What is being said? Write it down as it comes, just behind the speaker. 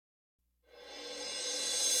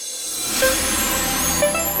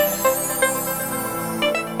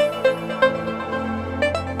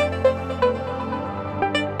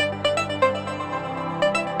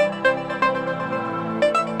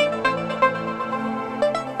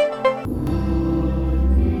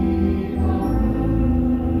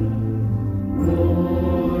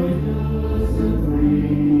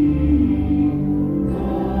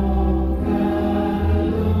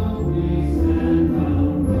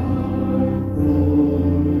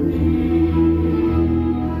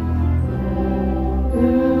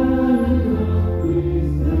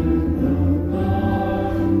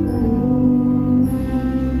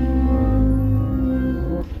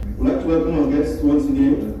guests once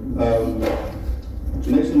again.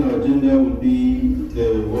 Next on our agenda will be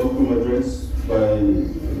the welcome address by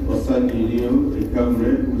Osani Leo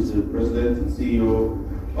Ekamre, who is the President and CEO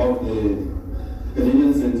of the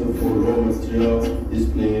Canadian Center for Raw Material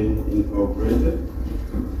Display Incorporated.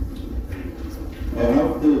 I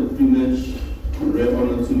have the privilege and great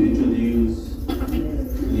honor to introduce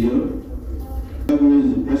Leo. Ekamre is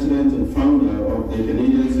the President and founder of the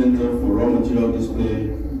Canadian Center for Raw Material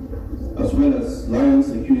Display, as well as Lion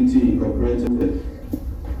Security Incorporated.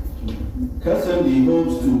 CACERMDI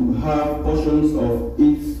hopes to have portions of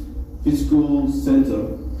its physical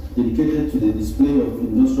center dedicated to the display of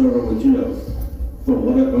industrial raw materials from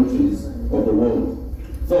other countries of the world,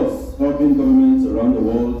 thus helping governments around the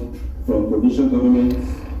world, from provincial governments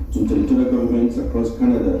to territorial governments across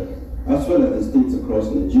Canada, as well as the states across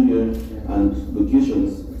Nigeria and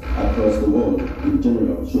locations across the world in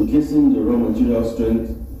general, showcasing the raw material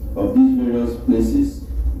strength of these various places,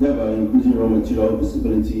 thereby increasing raw material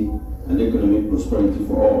visibility and economic prosperity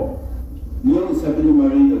for all. Leon is happily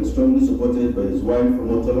married and strongly supported by his wife,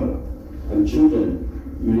 Omotola, and children,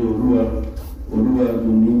 Uri Olua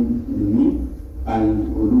Lumi,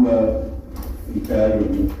 and Olua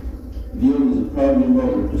Ikayomi. Leon is a proud member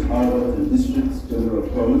of the Prince Albert and District Chamber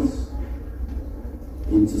of Commerce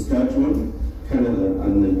in Saskatchewan, Canada,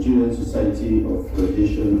 and Nigerian Society of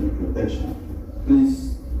Radiation and Protection.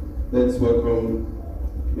 Please, let's welcome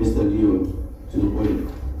Mr. Leo to the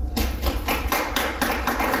podium.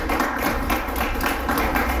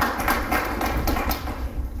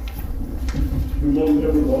 Good morning,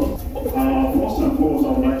 everyone. First and foremost, I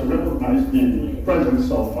would like to recognize the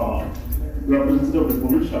presence of representative of the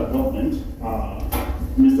provincial government,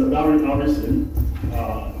 Mr. Darryl Harrison.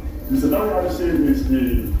 Mr. Darryl Harrison is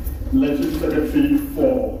the Legislative Secretary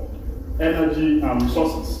for Energy and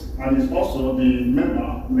Resources, and is also the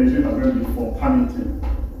member Legislative Assembly for Hamilton.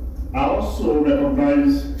 I also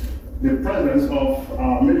recognize the presence of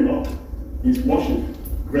our Mayor, His Worship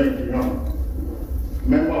Greg Young.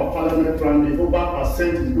 Member of Parliament Randy Oba has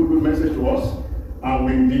sent his good message to us, and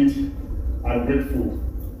we indeed are grateful.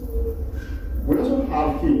 We also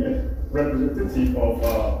have here representative of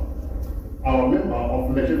our member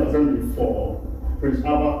of Legislative Assembly for Prince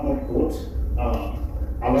Albert North Court,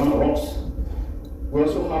 Alana Ross. We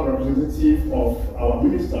also have representative of our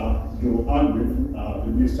Minister, Joe Andrew, the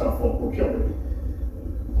Minister for Procurement.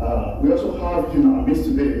 We also have in our midst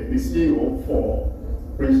today the CEO for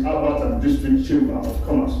Prince Albert and District Chamber of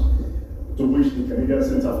Commerce, to which the Canadian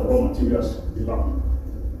Center for Raw Materials belongs.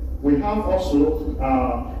 We have also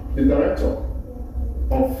the Director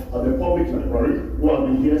of the Public Library, who have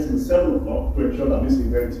been here since 7 o'clock to ensure that this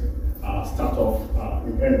event starts off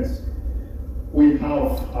in earnest. We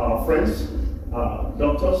have friends,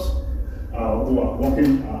 doctors, who are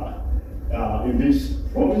working in this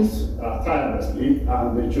province tirelessly,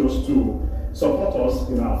 and they chose to support us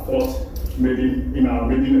in our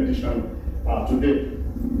maiden edition today.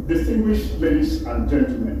 Distinguished ladies and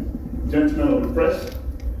gentlemen of the press,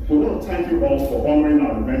 we want to thank you all for honoring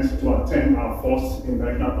our event to attend our first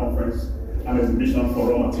international conference and exhibition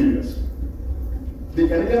for raw materials. The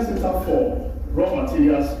Canadian Center for Raw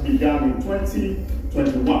Materials began in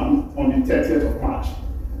 2021 on the 30th of March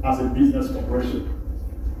as a business corporation.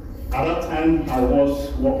 At that time, I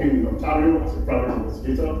was working in Ontario as a private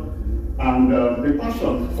investigator, and the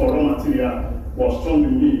passion for raw material was strong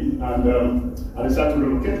in me, and I decided to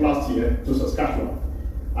relocate last year to Saskatchewan,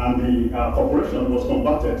 and the corporation was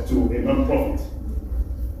converted to a non-profit.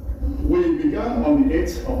 We began on the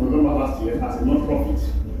 8th of November last year as a non-profit,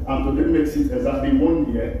 and today makes it exactly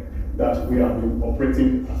 1 year that we have been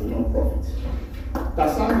operating as a non-profit.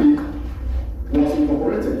 CACERMDI was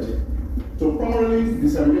incorporated to primarily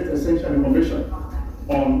disseminate essential information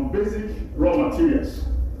on basic raw materials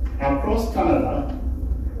across Canada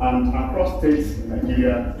and across states in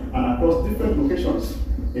Nigeria and across different locations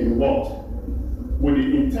in the world, with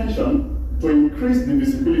the intention to increase the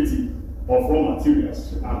visibility of raw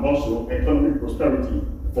materials and also economic prosperity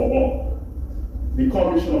for all. The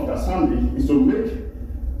core mission of CACERMDI is to make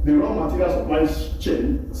the raw material supply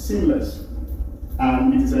chain seamless,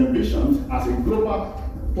 and it is envisioned as a global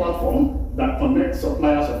platform that connects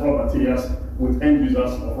suppliers of raw materials with end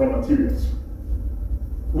users of raw materials.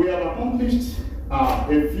 We have accomplished a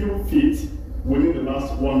few feats within the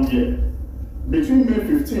last 1 year. Between May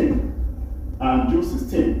 15 and June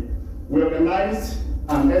 16, we organized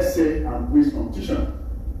an essay and quiz competition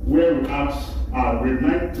where we asked our grade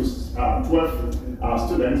 9 to 12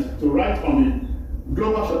 students to write on the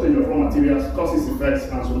global shortage of raw materials, causes, effects,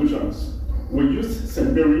 and solutions. We used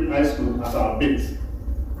St. Mary High School as our base.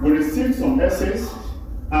 We received some essays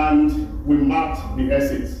and we marked the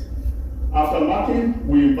essays. After marking,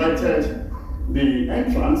 we invited the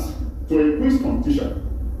entrants to a quiz competition.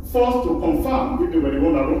 First, to confirm if they were the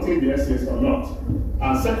one that wrote in the essays or not,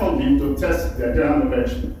 and secondly, to test their general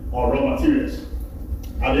knowledge on raw materials.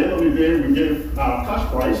 At the end of the day, we gave a cash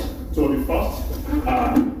prize to the first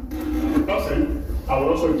person, and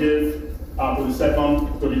we also gave to the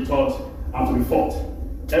second, to the third, and to the fourth.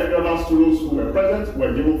 Every other students who were present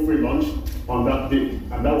were given free lunch on that day,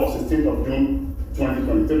 and that was 16th of June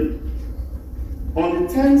 2023. On the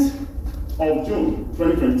 10th of June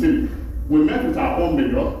 2023, we met with our own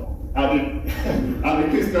mayor at the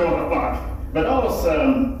Kingston Water Park. But that was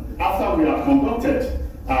after we had conducted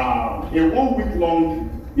a 1 week long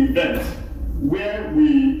event where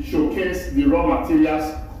we showcased the raw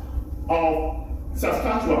materials of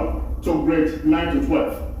Saskatchewan to grade 9 to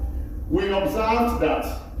 12. We observed that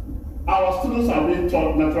our students are being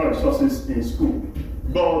taught natural resources in school,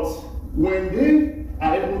 but when they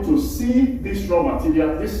are able to see this raw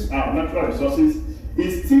material, these natural resources,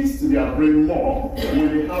 it sticks to their brain more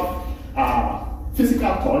when they have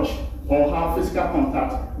physical touch or have physical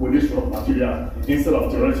contact with this raw material instead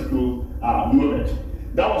of theoretical knowledge.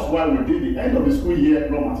 That was why we did the end of the school year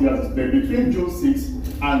raw material display between June 6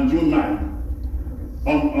 and June 9.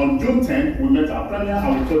 On June 10, we met our premier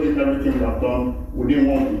and we told him everything we have done within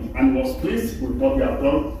 1 week, and he was pleased with what we have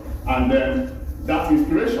done. And then that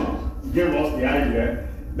inspiration gave us the idea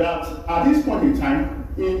that at this point in time,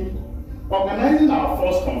 in organizing our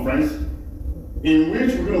first conference, in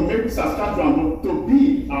which we're going to make Saskatchewan to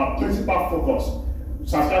be our principal focus.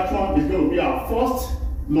 Saskatchewan is going to be our first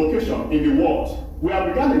location in the world. We have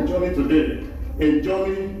begun a journey today, a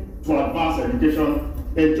journey to advance education,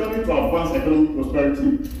 a journey to advance economic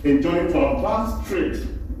prosperity, a journey to advance trade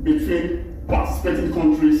between participating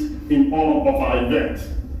countries in all of our events.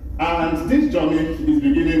 And this journey is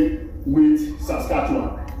beginning with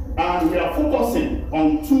Saskatchewan. And we are focusing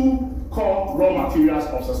on two core raw materials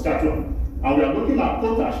of Saskatchewan. And we are looking at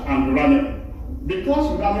potash and uranium.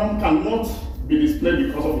 Because uranium cannot be displayed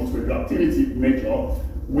because of its radioactivity nature,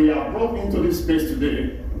 we have brought into this space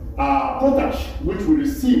today potash, which we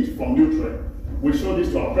received from Nutrien. We showed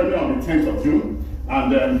this to our premier on the 10th of June,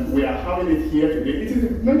 and we are having it here today. It is the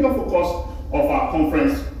major focus of our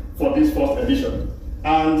conference for this first edition.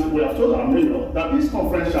 And we have told our mayor that this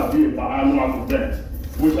conference shall be a biannual event.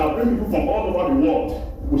 We shall bring people from all over the world.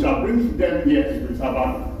 We shall bring them here to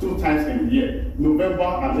Brisbane 2 times in a year, November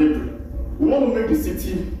and April. We want to make the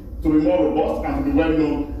city to be more robust and to be well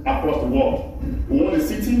known across the world. We want the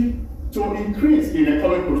city to increase in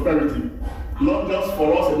economic prosperity, not just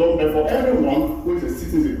for us alone, but for everyone who is a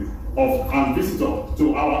citizen of and visitor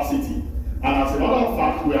to our city. And as a matter of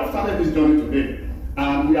fact, we have started this journey today,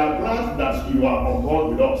 and we are glad that you are on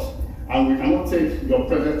board with us, and we cannot take your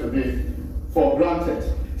presence today for granted.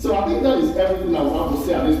 So I think that is everything I want to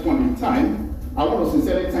say at this point in time. I want to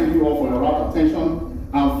sincerely thank you all for your rapt attention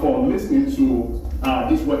and for listening to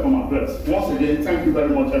this welcome address. Once again, thank you very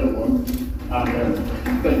much, everyone, and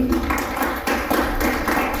thank you.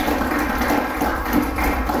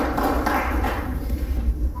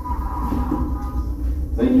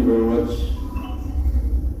 Thank you very much,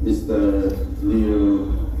 Mr. Leo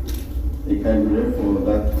Ekamire, for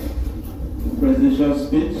that presidential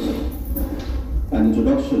speech and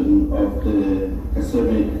introduction of the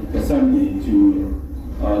CACERMDI to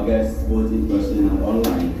our guests, both in person and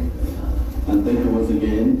online. And thank you once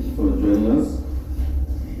again for joining us.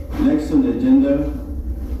 Next on the agenda,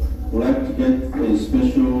 we'd like to get a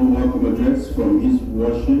special welcome address from His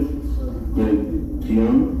Worship, Greg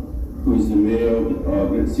Dion, who is the mayor of the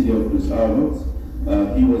great city of Prince Albert.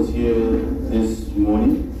 He was here this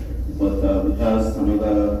morning, but he has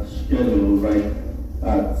another schedule right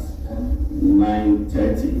at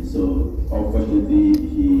 9:30. So unfortunately,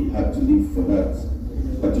 he had to leave for that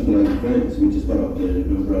particular event, which is part of the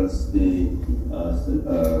Remembrance Day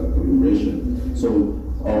commemoration. So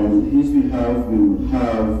on his behalf, we will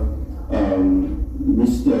have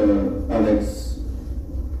Mr. Alex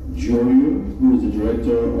Jorio, who is the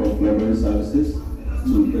Director of Library Services,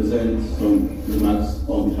 to present some remarks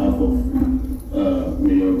on behalf of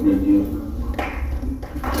Mayor Greg Dion.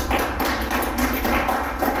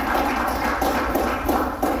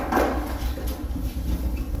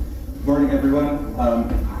 Good morning, everyone.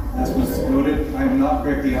 As was noted, I'm not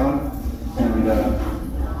Greg Dion, and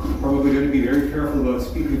probably going to be very careful about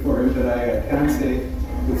speaking for him, but I can say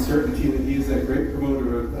with certainty that he is a great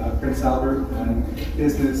promoter of Prince Albert and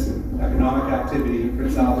business and economic activity in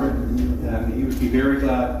Prince Albert, and he would be very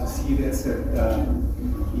glad to see this.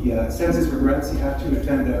 He sends his regrets. He had to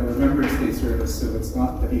attend a Remembrance Day service, so it's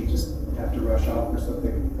not that he just had have to rush off for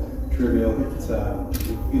something trivial. It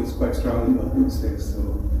feels quite strongly about those things. So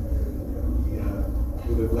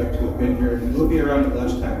we would have liked to have been here, and we'll be around at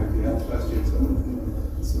lunchtime if you have questions.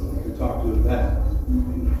 So we can talk to him then.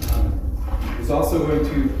 He's also going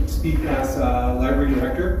to speak as library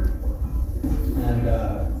director, and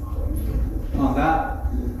on that,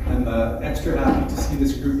 I'm extra happy to see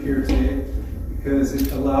this group here today because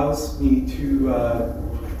it allows me to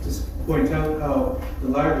just point out how the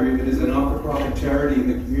library, that is a not-for-profit charity in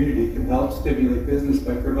the community, can help stimulate business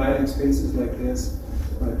by providing spaces like this,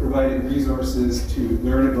 by providing resources to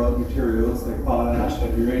learn about materials like potash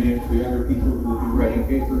and uranium for younger people who will be writing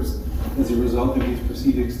papers as a result of these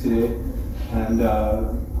proceedings today, and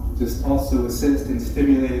just also assist in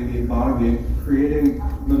stimulating the economy and creating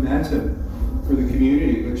momentum for the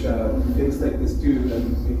community, which things like this do,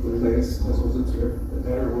 and make the place, as was observed, a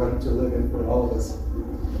better one to live in for all of us.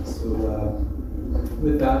 So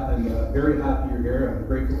with that, I'm very happy you're here. I'm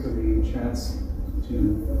grateful for the chance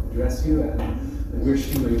to address you, and I wish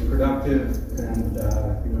you a productive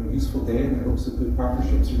and useful day, and I hope some good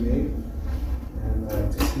partnerships are made, and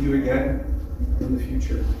to see you again in the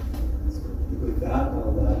future. So with that,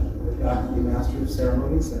 I'll go back to the Master of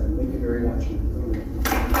Ceremonies, and thank you very much.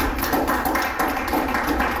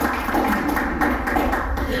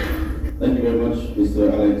 Thank you very much,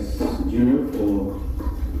 Mr. Alex Jr., for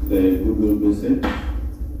the goodwill message.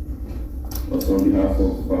 Also on behalf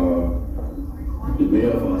of the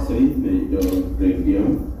Mayor of our city, Major Greg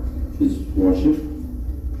Dion, His Worship.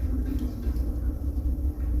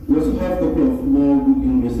 We also have a couple of more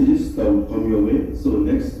goodwill messages that will come your way. So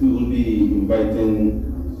next we will be inviting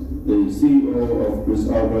the CEO of Prince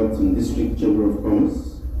Albert and District Chamber of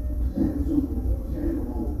Commerce,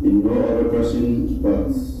 in no other person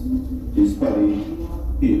but his party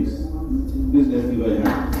Hughes. Please let's give a hand.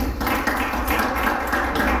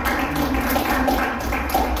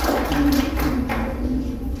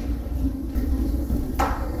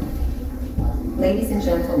 Ladies and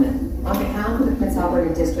gentlemen, on behalf of the Prince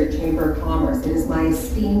Alberta District Chamber of Commerce, it is my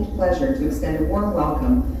esteemed pleasure to extend a warm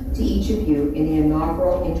welcome to each of you in the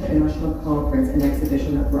inaugural International Conference and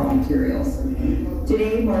Exhibition of Raw Materials.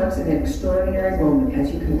 Today marks an extraordinary moment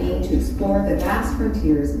as you convene to explore the vast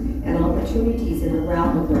frontiers and opportunities in the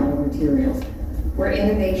realm of raw materials, where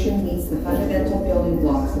innovation meets the fundamental building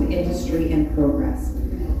blocks of industry and progress.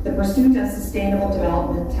 The pursuit of sustainable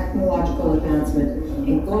development, technological advancement,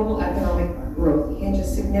 and global economic growth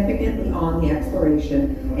hinges significantly on the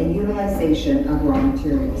exploration and utilization of raw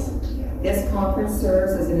materials. This conference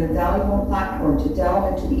serves as an invaluable platform to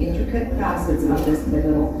delve into the intricate facets of this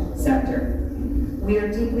pivotal sector. We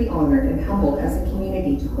are deeply honored and humbled as a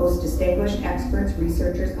community to host distinguished experts,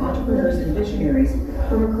 researchers, entrepreneurs, and visionaries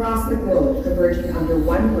from across the globe converging under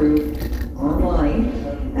one roof, online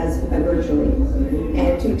as virtually,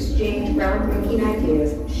 and to exchange groundbreaking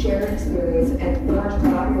ideas, share experience, and forge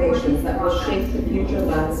collaborations that will shape the future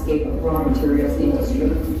landscape of raw materials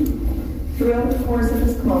industry. Throughout the course of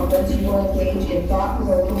this conference, you will engage in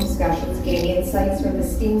thought-provoking discussions, gain insights from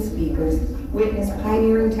esteemed speakers, witness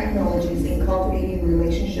pioneering technologies, and cultivating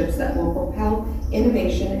relationships that will propel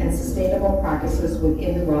innovation and sustainable practices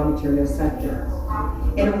within the raw materials sector.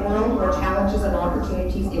 In a world where challenges and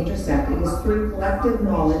opportunities intersect, it is through collective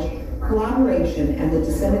knowledge, collaboration, and the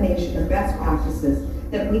dissemination of best practices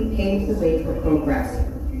that we pave the way for progress.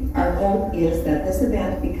 Our hope is that this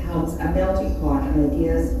event becomes a melting pot of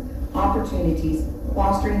ideas, opportunities,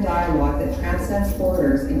 fostering dialogue that transcends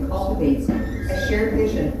borders and cultivates a shared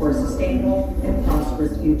vision for a sustainable and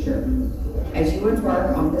prosperous future. As you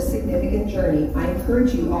embark on this significant journey, I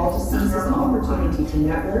encourage you all to seize this opportunity to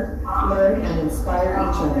network, learn, and inspire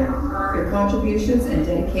each other. Your contributions and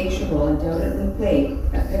dedication will undoubtedly play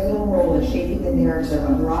a pivotal role in shaping the narrative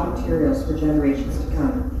of raw materials for generations to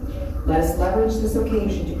come. Let us leverage this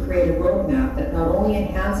occasion to create a roadmap that not only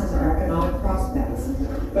enhances our economic prospects,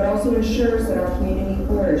 but also ensures that our community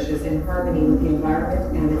flourishes in harmony with the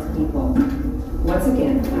environment and its people. Once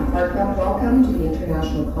again, a heartfelt welcome to the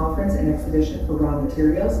International Conference and Exhibition for Raw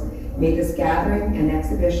Materials. May this gathering be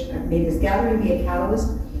a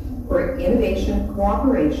catalyst for innovation,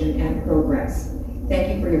 cooperation, and progress.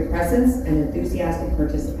 Thank you for your presence and enthusiastic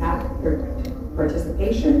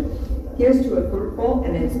participation. Here's to a fruitful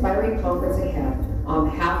and inspiring conference ahead. On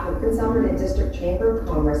behalf of the Prince Alberta District Chamber of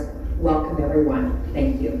Commerce, welcome everyone.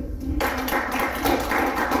 Thank you.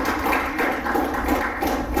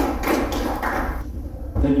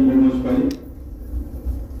 Thank you very much, Patty,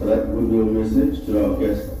 for that goodwill message to our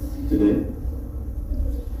guests today.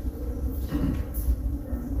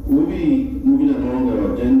 We'll be moving along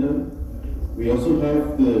our agenda. We also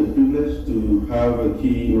have the privilege to have a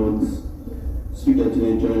keynote speaker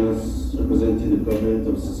today join us representing the government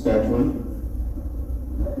of Saskatchewan.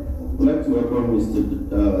 I'd like to welcome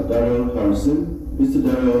Mr. Darrell Harrison. Mr.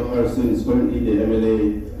 Darrell Harrison is currently the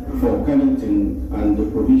MLA for Cannington and the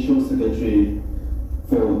Provincial Secretary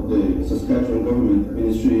for the Saskatchewan Government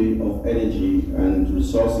Ministry of Energy and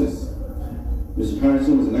Resources. Mr.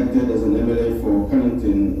 Harrison was elected as an MLA for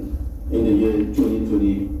Cannington in the year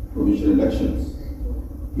 2020 provincial elections.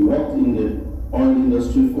 He worked in the oil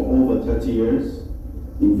industry for over 30 years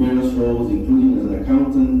in various roles, including as an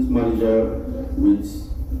accountant manager with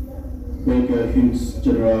Baker Hughes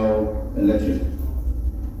General Electric.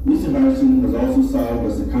 Mr. Harrison has also served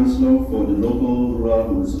as a councillor for the local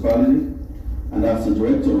rural municipality and as the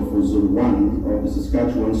director for Zone 1 of the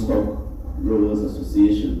Saskatchewan Stock Growers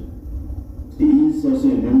Association. He is also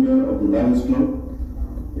a member of the Lions Club,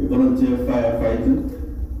 a volunteer firefighter,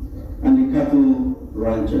 and a cattle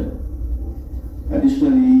rancher.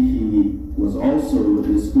 Additionally, he was also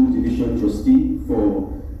the school division trustee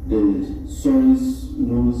for the Souris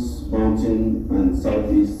Moose Mountain and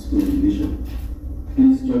Southeast School Division.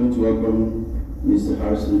 Please join me to welcome Mr.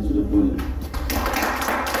 Harrison to the podium.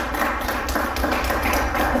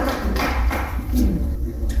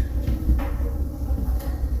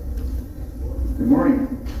 Good morning.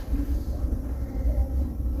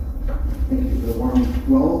 Thank you for the warm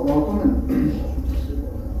welcome and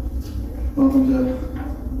welcome to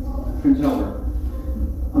Prince Albert.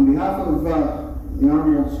 On behalf of the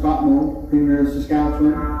Honourable Scott Moe, Premier of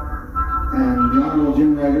Saskatchewan, and the Honourable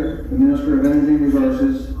Jim Ryder, the Minister of Energy and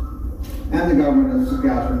Resources, and the Government of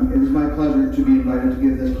Saskatchewan, it is my pleasure to be invited to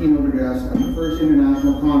give this keynote address at the first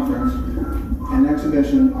international conference and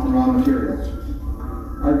exhibition on raw materials.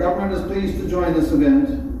 Our government is pleased to join this event.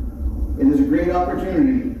 It is a great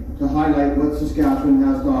opportunity to highlight what Saskatchewan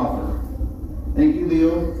has to offer. Thank you,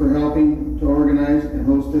 Leo, for helping to organize and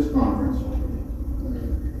host this conference.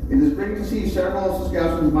 It is great to see several of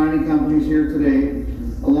Saskatchewan's mining companies here today,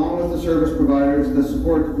 along with the service providers that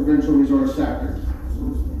support the provincial resource sector.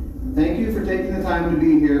 Thank you for taking the time to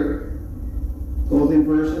be here, both in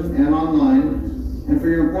person and online, and for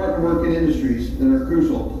your important work in industries that are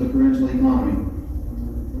crucial to the provincial economy.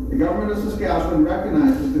 The Government of Saskatchewan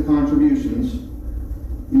recognizes the contributions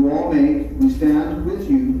you all make. We stand with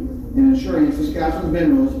you in ensuring Saskatchewan's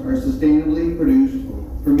minerals are sustainably produced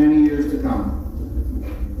for many years to come.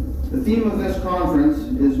 The theme of this conference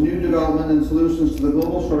is New Development and Solutions to the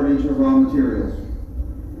Global Shortage of Raw Materials.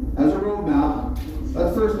 As a roadmap,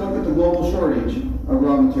 let's first look at the global shortage of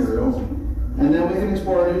raw materials, and then we can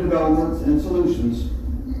explore new developments and solutions.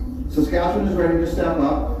 Saskatchewan is ready to step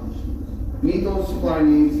up, meet those supply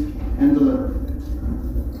needs, and deliver.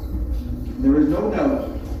 There is no doubt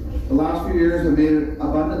the last few years have made it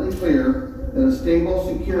abundantly clear that a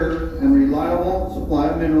stable, secure, and reliable supply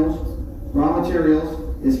of minerals, raw materials,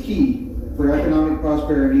 is key for economic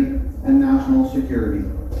prosperity and national security.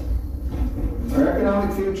 Our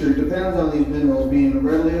economic future depends on these minerals being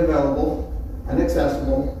readily available and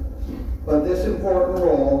accessible, but this important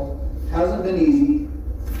role hasn't been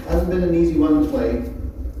an easy one to play.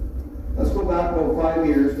 Let's go back about 5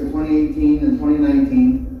 years to 2018 and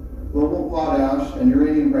 2019. Global potash and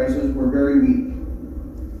uranium prices were very weak.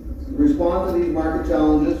 To respond to these market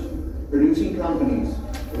challenges, producing companies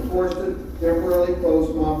were forced to temporarily close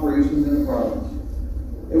some operations in the province.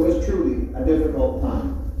 It was truly a difficult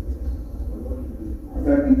time,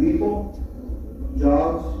 affecting people,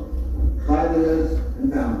 jobs, livelihoods,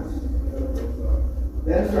 and families.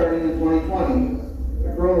 Then starting in 2020, the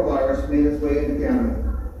coronavirus made its way into Canada.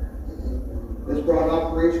 This brought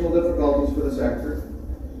operational difficulties for the sector,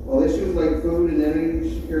 while issues like food and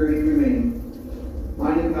energy security remain.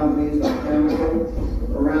 Mining companies like Cameco,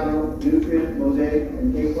 Orano, Nutrient, Mosaic,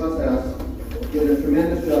 and K+S did a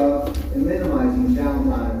tremendous job in minimizing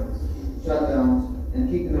downtime, shutdowns, and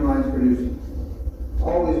keeping the mines producing,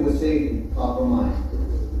 always with safety top of mind.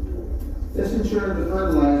 This ensured the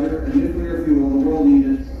fertilizer and nuclear fuel the world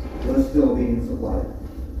needed was still being supplied.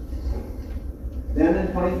 Then in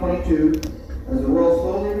 2022, as the world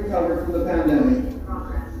slowly recovered from the pandemic,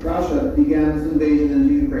 Russia began its invasion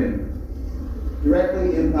into Ukraine,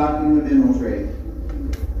 directly impacting the mineral trade.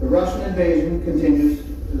 The Russian invasion continues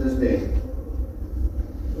to this day.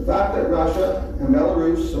 The fact that Russia and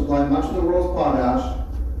Belarus supply much of the world's potash,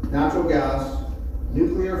 natural gas,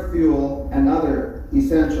 nuclear fuel, and other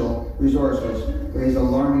essential resources raise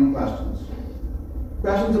alarming questions.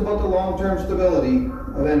 Questions about the long-term stability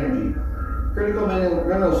of energy, critical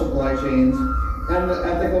mineral supply chains, and the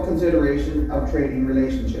ethical consideration of trading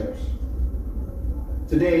relationships.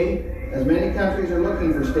 Today, as many countries are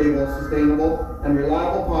looking for stable, sustainable, and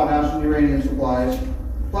reliable potash and uranium supplies,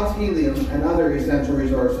 plus helium and other essential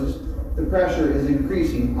resources, the pressure is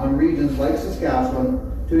increasing on regions like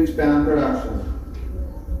Saskatchewan to expand production.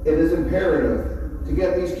 It is imperative to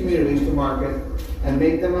get these communities to market and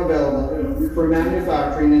make them available for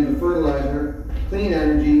manufacturing into fertilizer, clean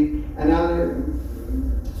energy, and other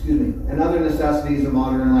necessities of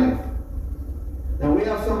modern life. Now we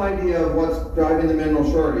have some idea of what's driving the mineral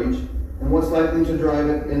shortage and what's likely to drive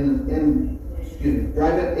it into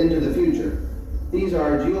the future. These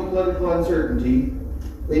are geopolitical uncertainty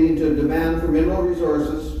leading to a demand for mineral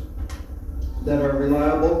sources that are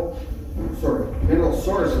reliable and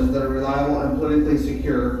politically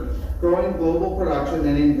secure, growing global production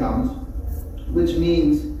and incomes, which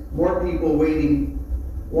means more people waiting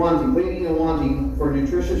and wanting for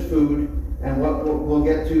nutritious food, and what we'll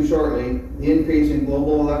get to shortly, the increase in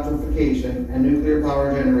global electrification and nuclear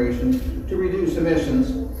power generation to reduce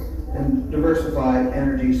emissions and diversify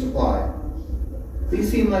energy supply. These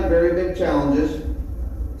seem like very big challenges.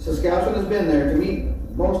 Saskatchewan has been there to meet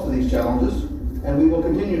most of these challenges, and we will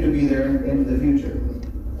continue to be there into the future.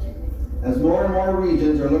 As more and more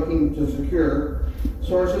regions are looking to secure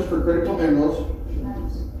sources for critical minerals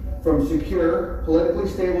from secure, politically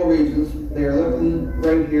stable regions, they are looking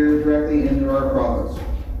right here directly into our province.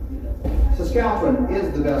 Saskatchewan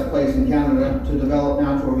is the best place in Canada to develop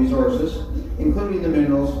natural resources, including the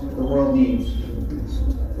minerals the world needs.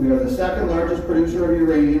 We are the second largest producer of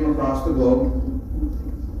uranium across the globe.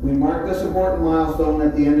 We marked this important milestone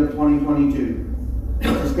at the end of 2022.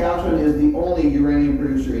 Saskatchewan is the only uranium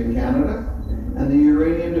producer in Canada, and the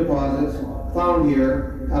uranium deposits found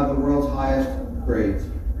here have the world's highest grades.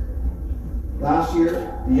 Last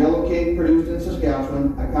year, the yellow cake produced in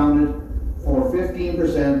Saskatchewan accounted for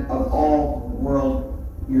 15% of all world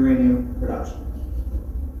uranium production.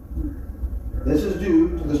 This is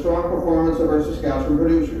due to the strong performance of our Saskatchewan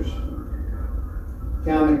producers,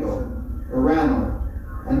 Cameco, Orano,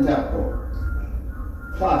 and TEPCO.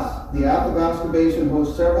 Plus, the Athabasca Basin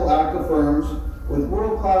hosts several active firms with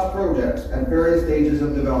world-class projects at various stages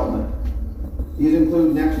of development. These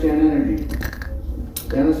include NextGen Energy,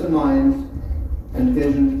 Denison Mines, and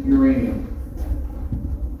Fission Uranium.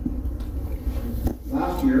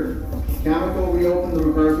 Last year, Cameco reopened the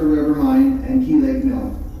McArthur River Mine and Key Lake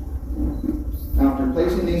Mill. After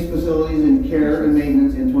placing these facilities in care and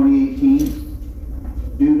maintenance in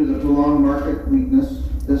 2018, due to the prolonged market weakness,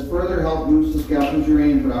 this further helped boost Saskatchewan's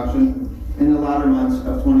uranium production in the latter months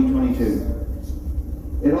of 2022.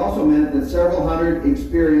 It also meant that several hundred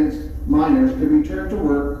experienced miners could return to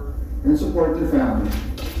work and support their families.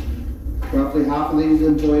 Roughly half of these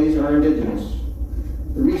employees are Indigenous.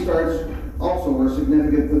 The restarts also were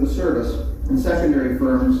significant for the service and secondary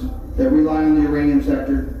firms that rely on the uranium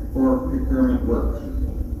sector for procurement work.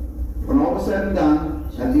 When all was said and done,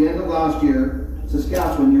 at the end of last year,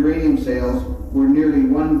 Saskatchewan uranium sales were nearly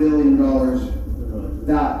 $1 billion.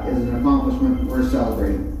 That is an accomplishment worth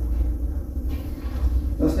celebrating.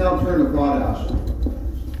 Let's now turn to potash.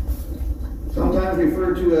 Sometimes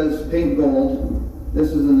referred to as pink gold,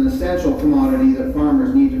 this is an essential commodity that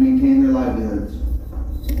farmers need to maintain their livelihoods.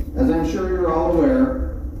 As I'm sure you're all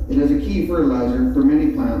aware, it is a key fertilizer for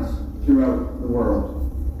many plants throughout the world.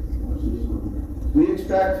 We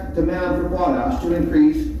expect demand for potash to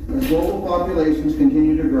increase as global populations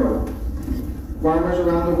continue to grow. Farmers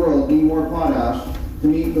around the world need more potash to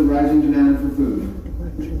meet the rising demand for food.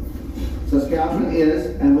 Saskatchewan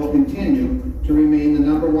is and will continue to remain the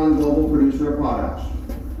 #1 global producer of potash.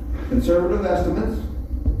 Conservative estimates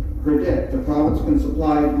predict the province can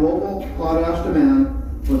supply global potash demand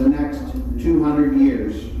for the next 200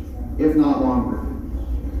 years, if not longer.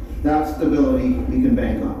 That's stability we can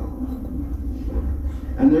bank on.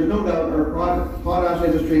 And there's no doubt our potash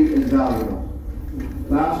industry is valuable.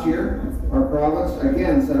 Last year, our province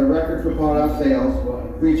again set a record for potash sales,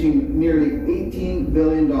 reaching nearly $18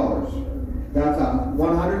 billion. That's a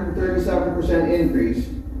 137% increase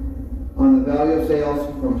on the value of sales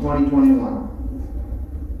from 2021.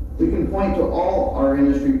 We can point to all our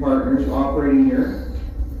industry partners operating here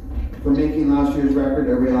for making last year's record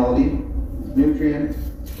a reality: Nutrien,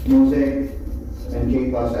 Mosaic, and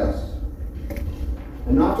K+S.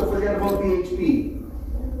 And not to forget about BHP.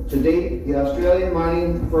 To date, the Australian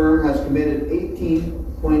mining firm has committed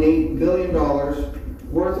 $18.8 billion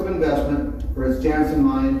worth of investment for its Jansen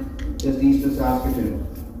mine just east of Saskatoon.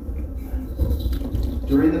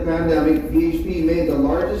 During the pandemic, BHP made the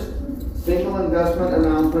largest single investment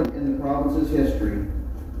announcement in the province's history.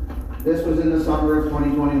 This was in the summer of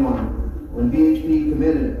 2021, when BHP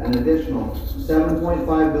committed an additional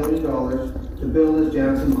 $7.5 billion to build its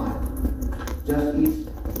Jansen mine, just east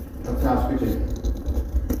of Saskatoon.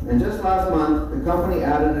 And just last month, the company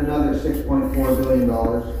added another $6.4 billion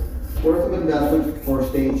worth of investment for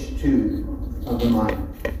stage 2 of the mine.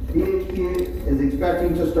 BHP is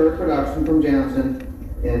expecting to start production from Jansen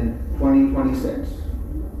in 2026.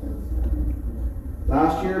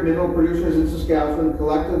 Last year, mineral producers in Saskatchewan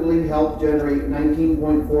collectively helped generate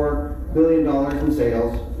 $19.4 billion in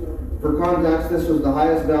sales. For context, this was the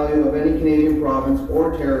highest value of any Canadian province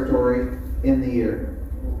or territory in the year.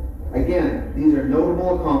 Again, these are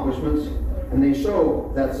notable accomplishments, and they show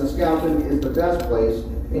that Saskatchewan is the best place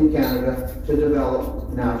in Canada to develop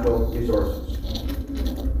natural resources.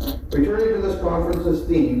 Returning to this conference's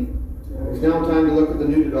theme, it's now time to look at the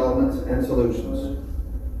new developments and solutions.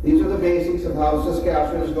 These are the basics of how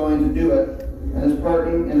Saskatchewan is going to do it, and is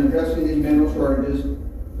partnering in addressing these mineral shortages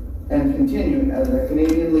and continue as a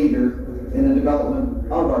Canadian leader in the development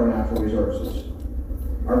of our natural resources.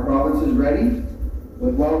 Our province is ready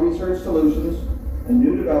with well-researched solutions and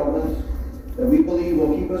new developments that we believe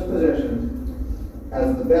will keep us positioned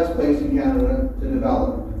as the best place in Canada to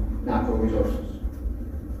develop natural resources.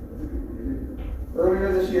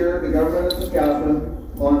 Earlier this year, the government of Saskatchewan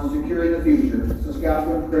launched Securing the Future,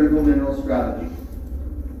 Saskatchewan Critical Minerals Strategy.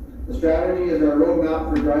 The strategy is our roadmap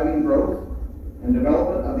for driving growth and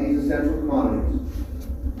development of these essential commodities.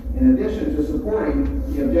 In addition to supporting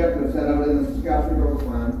the objectives set out in the Saskatchewan Growth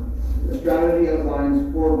Plan, the strategy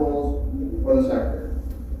outlines 4 goals for the sector.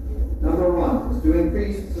 Number 1 is to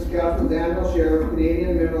increase Saskatchewan's annual share of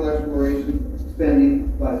Canadian mineral exploration spending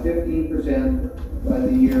by 15% by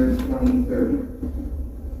the year 2030.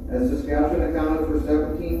 As Saskatchewan accounted for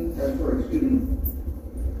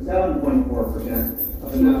 7.4%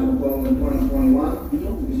 of the national total in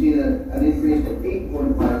 2021, we've seen an increase to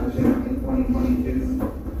 8.5% in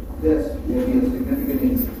 2022. This will be a significant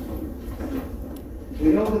increase. We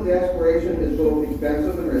know that the exploration is both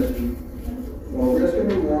expensive and risky. While risk and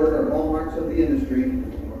reward are hallmarks of the industry,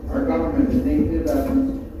 our government is making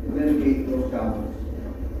investments to mitigate those challenges.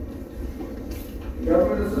 The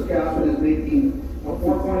government of Saskatchewan is making a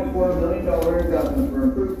 $4.4 million investment for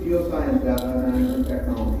improved geoscience data management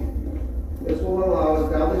technology. This will allow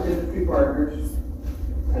established industry partners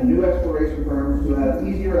and new exploration firms to have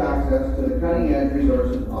easier access to the cutting-edge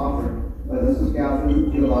resources offered by the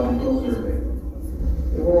Saskatchewan Geological Survey.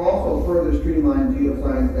 It will also further streamline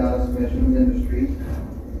geoscience data submissions industry.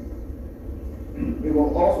 It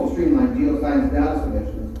will also streamline geoscience data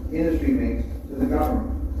submissions industry makes to the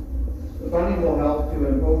government. The funding will help to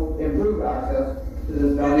improve access to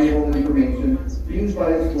this valuable information used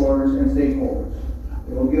by explorers and stakeholders.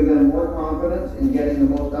 It will give them more confidence in getting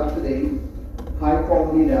the most up-to-date,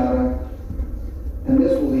 high-quality data, and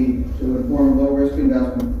this will lead to informed low-risk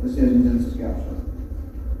investment decisions in Saskatchewan.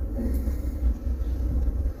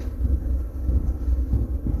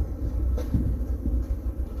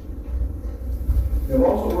 We have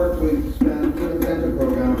also worked to expand two incentive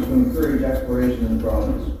programs to encourage exploration in the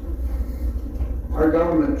province. Our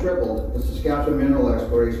government tripled the Saskatchewan mineral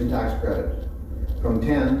exploration tax credit from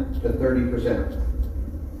 10 to 30%.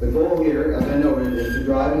 The goal here, as I noted, is to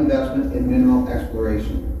drive investment in mineral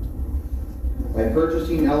exploration. By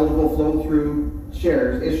purchasing eligible flow-through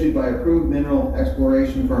shares issued by approved mineral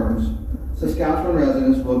exploration firms, Saskatchewan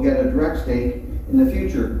residents will get a direct stake in the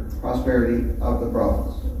future prosperity of the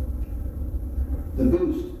province. The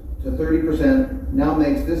boost to 30% now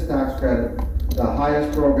makes this tax credit the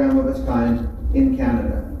highest program of its kind in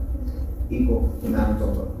Canada, equal to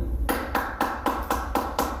Manitoba.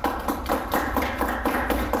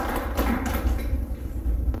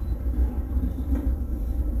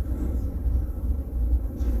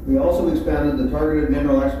 We also expanded the targeted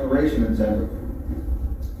mineral exploration incentive.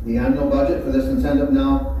 The annual budget for this incentive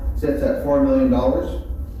now sits at $4 million,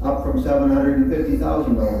 up from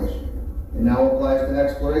 $750,000. It now applies to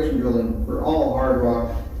exploration drilling for all hard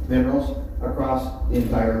rock minerals across the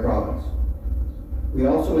entire province. We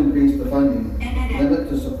also increased the funding limit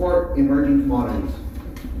to support emerging commodities.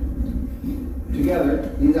 Together,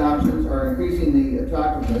 these actions are increasing the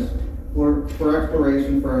attractiveness for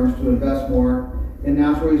exploration firms to invest more in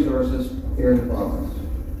natural resources here in the province.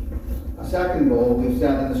 A second goal we've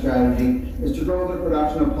set in the strategy is to grow the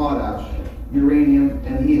production of potash, uranium,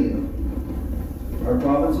 and helium. Our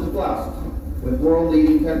province is blessed with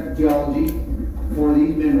world-leading geology for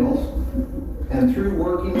these minerals, and through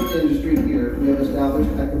working with industry here, we have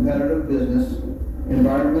established a competitive business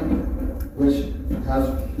environment which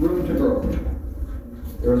has room to grow.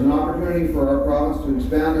 There is an opportunity for our province to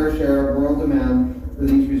expand our share of world demand for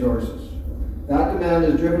these resources. That demand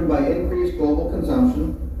is driven by increased global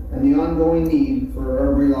consumption and the ongoing need for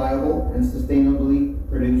a reliable and sustainably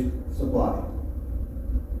produced supply.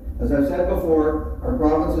 As I've said before, our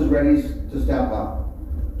province is ready to step up,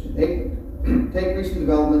 to take recent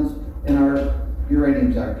developments in our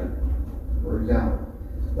uranium sector, for example.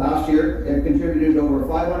 Last year, it contributed over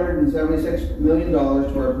 $576 million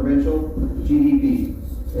to our provincial GDP.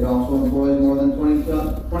 It also employs more than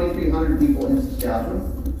 2,300 people in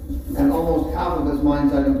Saskatchewan, and almost half of its mine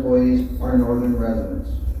site employees are northern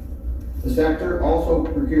residents. The sector also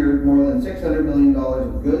procured more than $600 million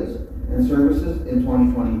of goods and services in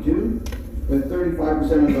 2022, with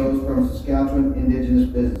 35% of those from Saskatchewan Indigenous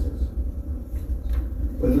businesses.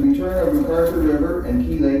 With the return of McArthur River and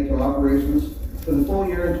Key Lake to operations for the full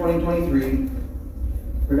year in 2023,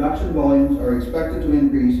 production volumes are expected to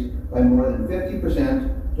increase by more than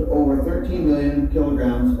 50% to over 13 million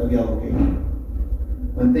kilograms of yellowcake.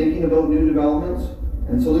 When thinking about new developments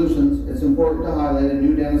and solutions, it's important to highlight a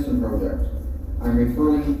new Denison project. I'm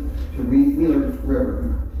referring to Wheeler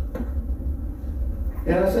River.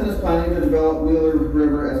 Denison is planning to develop Wheeler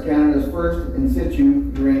River as Canada's first in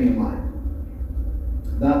situ uranium mine.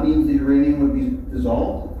 That means the uranium would be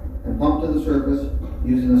dissolved and pumped to the surface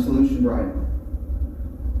using a solution brine.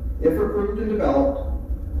 If approved and developed,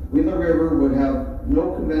 Wheeler River would have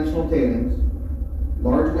no conventional tailings,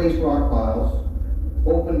 large waste rock piles,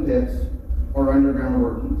 open pits, or underground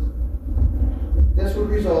workings. This would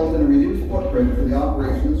result in a reduced footprint for the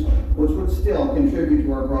operations, which would still contribute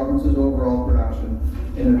to our province's overall production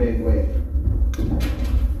in a big way.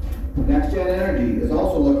 NextGen Energy is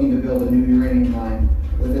also looking to build a new uranium mine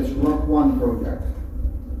with its Rook 1 project.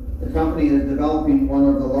 The company is developing one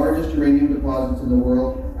of the largest uranium deposits in the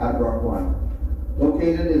world at Rook 1,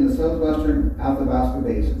 located in the southwestern Athabasca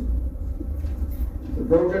Basin. The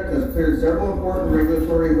project has cleared several important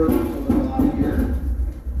regulatory hurdles over the last year.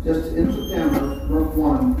 Just in September, Rook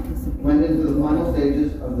 1 went into the final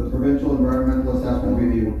stages of the Provincial Environmental Assessment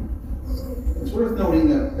Review. It's worth noting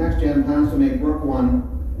that NextGen plans to make Rook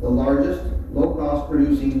 1 the largest, low-cost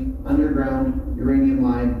producing underground uranium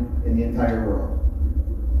mine in the entire world.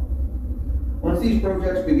 Once these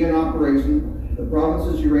projects begin operation, the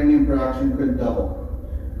province's uranium production could double.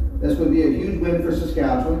 This would be a huge win for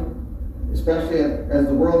Saskatchewan, especially as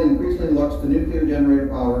the world increasingly looks to nuclear generated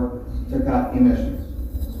power to cut emissions.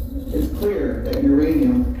 It's clear that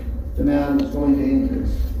uranium demand is going to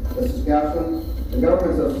increase. The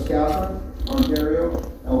governments of Saskatchewan,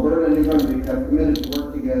 Ontario, Alberta, and New Brunswick have committed to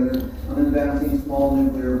work together on advancing small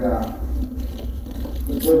nuclear reactors.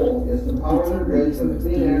 The goal is to power the grid with a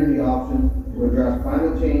clean energy option to address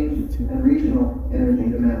climate change and regional energy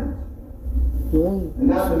demands. And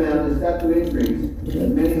that demand is set to increase as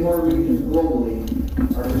many more regions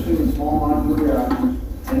globally are pursuing small modular reactors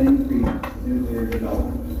and increase nuclear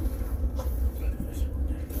development.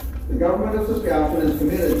 The government of Saskatchewan is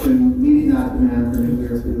committed to meeting that demand for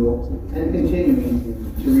nuclear fuel and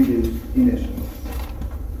continuing to reduce emissions.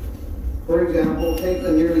 For example, take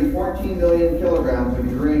the nearly 14 million kilograms of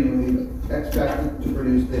uranium we expected to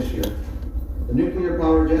produce this year. The nuclear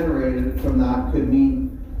power generated from that could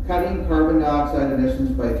mean cutting carbon dioxide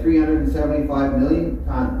emissions by 375 million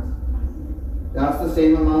tons. That's the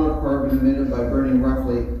same amount of carbon emitted by burning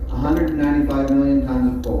roughly 195 million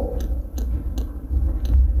tons of coal.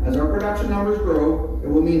 As our production numbers grow, it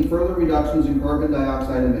will mean further reductions in carbon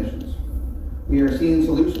dioxide emissions. We are seeing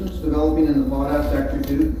solutions developing in the potash sector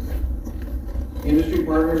too. Industry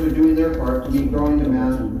partners are doing their part to meet growing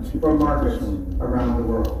demand from markets around the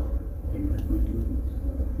world.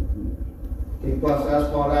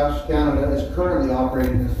 CACERMDI Potash Canada is currently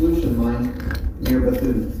operating a solution mine near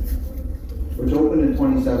Bethune, which opened in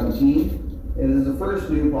 2017. It is the first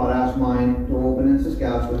new potash mine to open in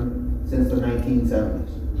Saskatchewan since the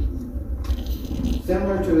 1970s.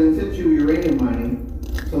 Similar to in situ uranium mining,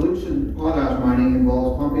 solution potash mining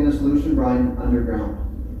involves pumping a solution brine underground.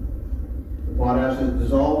 The potash is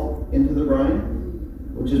dissolved into the brine,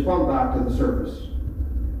 which is pumped back to the surface.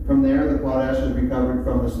 From there, the potash is recovered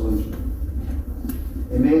from the solution.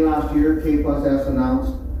 In May last year, K+S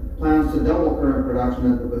announced plans to double current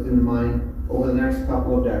production at the Bethune mine over the next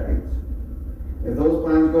couple of decades. If those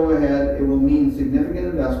plans go ahead, it will mean significant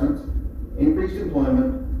investments, increased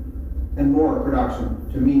employment, and more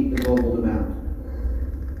production to meet the global demand.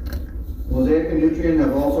 Mosaic and Nutrien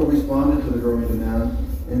have also responded to the growing demand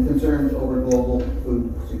and concerns over global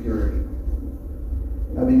food security.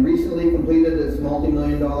 Having recently completed its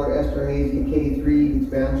multi-million-dollar Esterhazy K3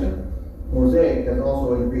 expansion, Mosaic has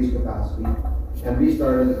also increased capacity and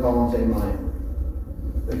restarted the Colonsay mine.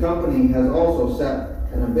 The company has also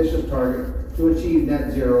set an ambitious target to achieve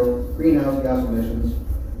net zero greenhouse gas emissions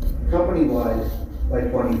company-wide by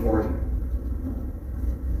 2040.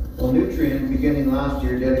 While Nutrien, beginning last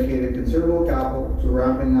year, dedicated considerable capital to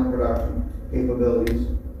ramping up production capabilities,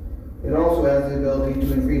 it also has the ability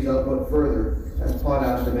to increase output further as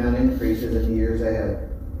potash demand increases in the years ahead.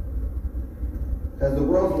 As the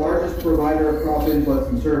world's largest provider of crop inputs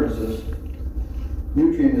and services,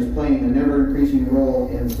 Nutrien is playing a never-increasing role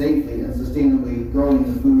in safely and sustainably growing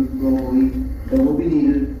the food globally that will be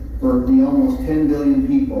needed for the almost 10 billion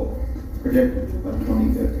people predicted by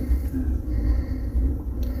 2050.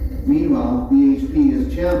 Meanwhile, BHP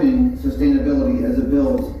is championing sustainability as it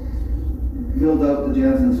builds out the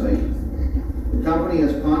Jansen site. The company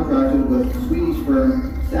has contracted with Swedish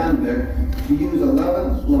firm Sandvik to use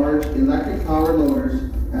 11 large electric power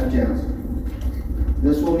loaders at Jansen.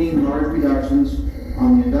 This will mean large reductions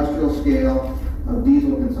on the industrial scale of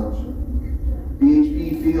diesel consumption.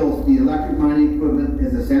 BHP feels the electric mining equipment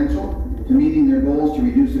is essential to meeting their goals to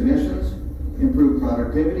reduce emissions, improve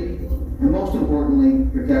productivity, and most importantly,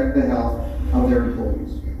 protect the health of their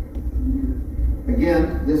employees.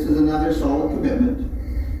 Again, this is another solid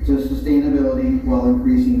commitment to sustainability while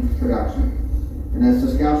increasing production. And as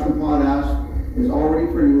Saskatchewan potash is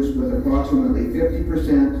already produced with approximately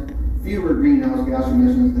 50% fewer greenhouse gas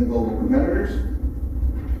emissions than global competitors,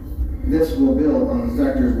 this will build on the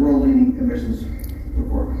sector's world-leading emissions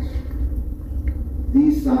performance.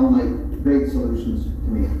 These sound like great solutions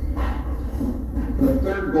to me. The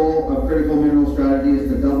third goal of critical mineral strategy is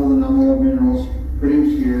to double the number of minerals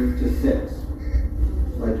produced here to 6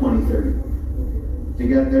 by 2030. To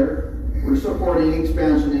get there, we're supporting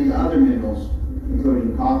expansion into other minerals,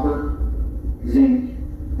 including copper, zinc,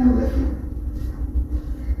 and lithium.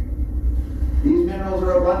 These minerals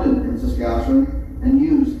are abundant in Saskatchewan and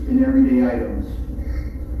used in everyday items.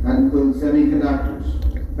 That includes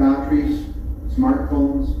semiconductors, batteries,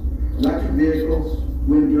 smartphones, electric vehicles,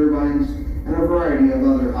 wind turbines, and a variety of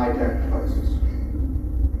other high-tech devices.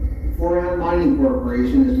 Foran Mining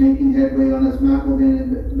Corporation is making headway on its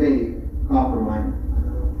McIlvenna Bay copper mine.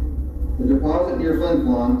 The deposit near Flin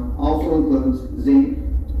Flon also includes zinc,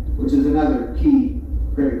 which is another key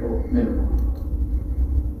critical mineral.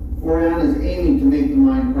 Foran is aiming to make the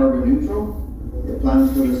mine carbon neutral. It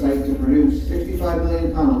plans for the site to produce 65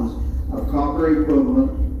 million pounds of copper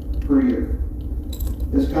equivalent per year.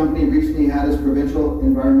 This company recently had its provincial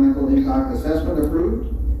environmental impact assessment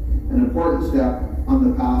approved, an important step on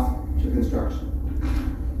the path to construction.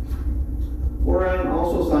 Foran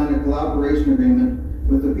also signed a collaboration agreement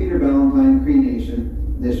with the Peter Ballantyne Cree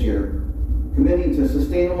Nation this year, committing to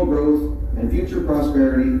sustainable growth and future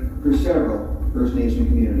prosperity for several First Nation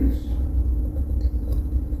communities.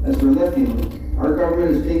 As for lithium, our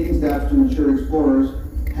government is taking steps to ensure explorers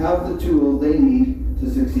have the tools they need to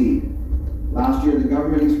succeed. Last year, the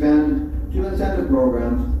government expanded 2 incentive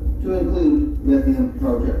programs to include lithium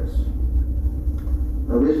projects.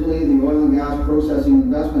 Originally, the Oil and Gas Processing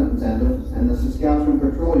Investment Incentive and the Saskatchewan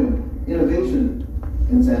Petroleum Innovation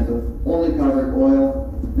Incentive only covered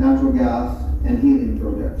oil, natural gas, and helium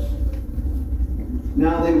projects.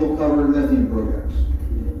 Now they will cover lithium projects.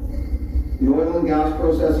 The Oil and Gas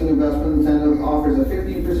Processing Investment Incentive offers a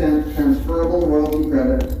 15% transferable royalty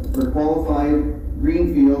credit for qualified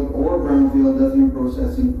greenfield or brownfield lithium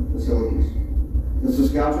processing facilities. The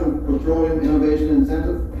Saskatchewan Petroleum Innovation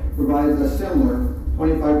Incentive provides a similar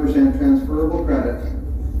 25% transferable credit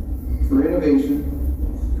for innovation,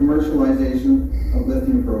 commercialization of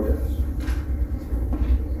lithium projects.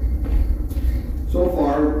 So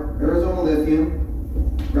far, Arizona Lithium,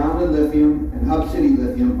 Grounded Lithium, and Hub City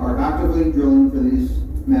Lithium are actively drilling for this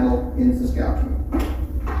metal in Saskatchewan.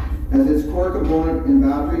 As its core component in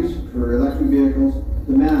batteries for electric vehicles,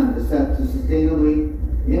 demand is set to sustainably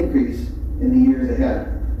increase in the years ahead.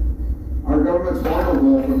 Our government's final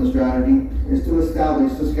goal from the strategy is to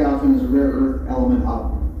establish Saskatchewan as a rare earth element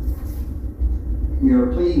hub. We are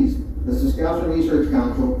pleased the Saskatchewan Research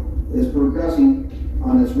Council is progressing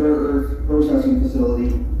on its rare earth processing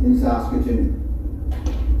facility in Saskatoon.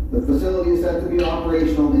 The facility is set to be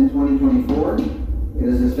operational in 2024. It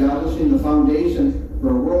is establishing the foundation for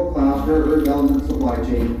a world-class rare earth element supply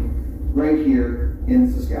chain right here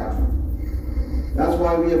in Saskatchewan. That's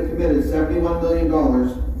why we have committed $71 million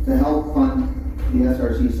to help fund the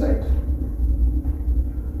SRC site.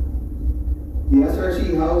 The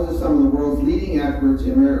SRC houses some of the world's leading experts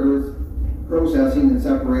in rare earth processing and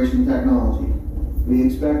separation technology. We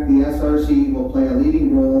expect the SRC will play a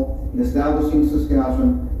leading role in establishing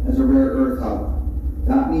Saskatchewan as a rare earth hub.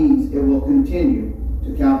 That means it will continue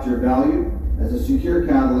to capture value as a secure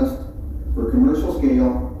catalyst for commercial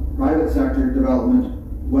scale, private sector development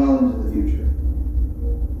well into the future.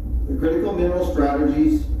 The critical mineral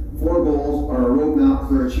strategy's 4 goals are a roadmap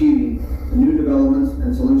for achieving the new developments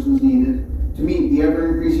and solutions needed to meet the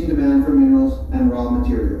ever-increasing demand for minerals and raw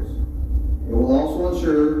materials. It will also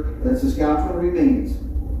ensure that Saskatchewan remains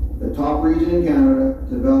the top region in Canada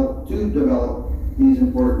to develop these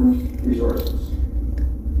important resources.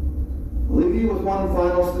 I'll leave you with one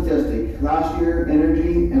final statistic. Last year,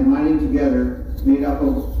 energy and mining together made up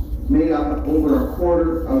over a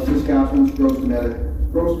quarter of Saskatchewan's gross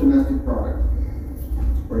domestic product,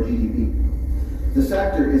 or GDP. The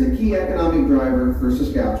sector is a key economic driver for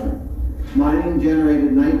Saskatchewan. Mining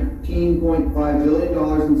generated $19.5 billion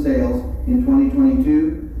in sales in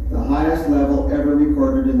 2022, the highest level ever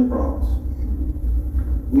recorded in the province.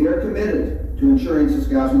 We are committed to ensuring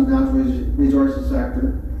Saskatchewan's natural resources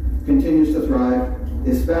sector continues to thrive,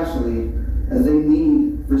 especially as the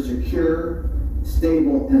need for secure,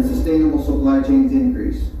 stable, and sustainable supply chains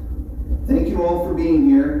increase. Thank you all for being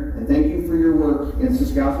here, and thank you for your work in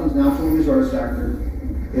Saskatchewan's natural resource sector.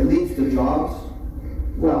 It leads to jobs,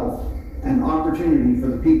 wealth, and opportunity for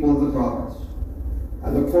the people of the province.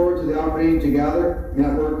 I look forward to the opportunity to gather,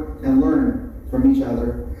 network, and learn from each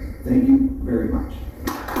other. Thank you very much.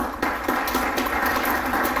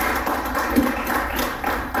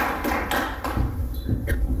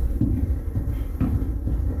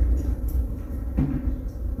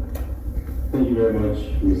 Thank you very much,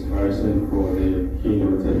 Ms. Harrison, for the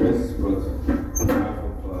keynote address on behalf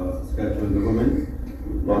of Saskatchewan government.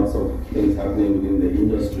 Lots of things happening within the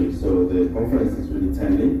industry, so the conference is really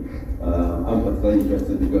timely. I'm particularly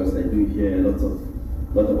interested because I do hear a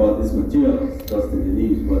lot about these materials just in the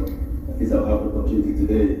news, but at least I'll have the opportunity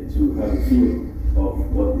today to have a feel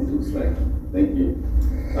of what it looks like. Thank you.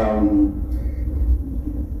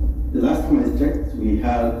 The last time I checked, we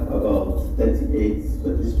had about 38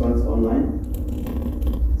 participants online.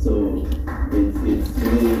 So it's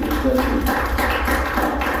really interesting.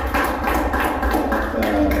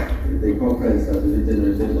 The conference has really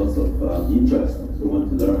generated lots of interest. So want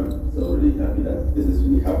to learn. So really happy that this is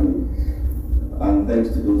really happening. And thanks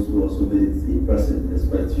to those who also made it in person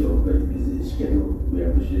despite your very busy schedule. We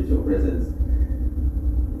appreciate your presence.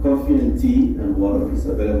 Coffee and tea and water is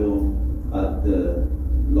available at the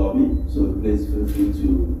lobby. So please feel free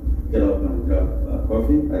to get up and grab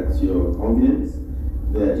coffee at your convenience.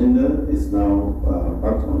 The agenda is now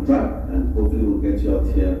back on track, and hopefully we'll get you out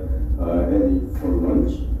here early for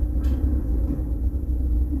lunch.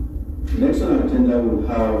 Next on our agenda, we'll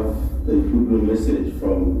have a goodwill message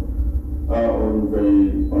from our own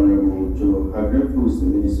very honorable Joe Hargrave, who is the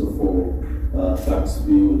Minister for Tax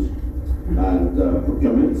Build and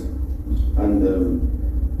Procurement, and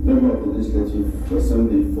member of the Legislative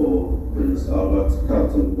Assembly for Prince Albert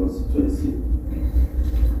Carlton constituency.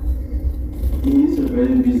 He is a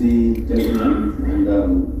very busy gentleman,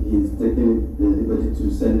 and he's taken the liberty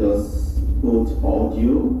to send us both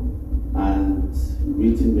audio and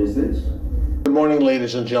written message. Good morning,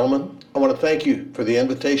 ladies and gentlemen. I want to thank you for the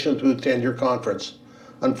invitation to attend your conference.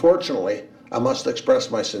 Unfortunately, I must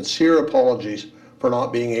express my sincere apologies for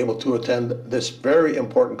not being able to attend this very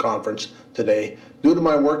important conference today due to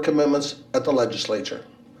my work commitments at the legislature.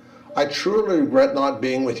 I truly regret not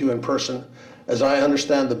being with you in person, as I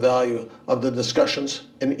understand the value of the discussions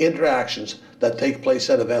and interactions that take place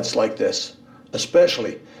at events like this,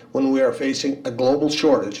 especially when we are facing a global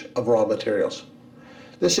shortage of raw materials.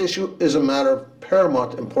 This issue is a matter of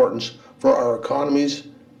paramount importance for our economies,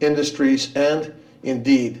 industries, and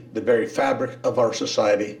indeed the very fabric of our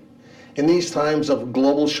society. In these times of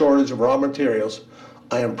global shortage of raw materials,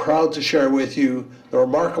 I am proud to share with you the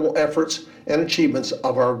remarkable efforts and achievements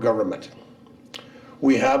of our government.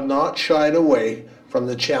 We have not shied away from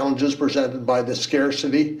the challenges presented by the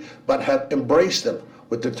scarcity, but have embraced them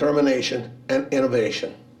with determination and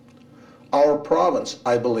innovation. Our province,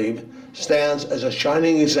 I believe, stands as a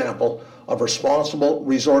shining example of responsible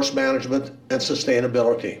resource management and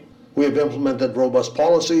sustainability. We have implemented robust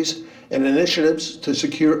policies and initiatives to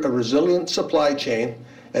secure a resilient supply chain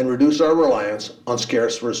and reduce our reliance on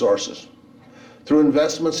scarce resources. Through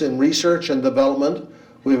investments in research and development,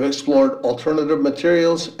 we have explored alternative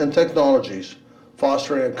materials and technologies,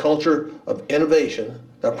 fostering a culture of innovation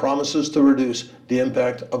that promises to reduce the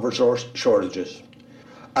impact of resource shortages.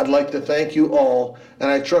 I'd like to thank you all, and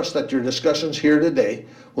I trust that your discussions here today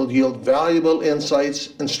will yield valuable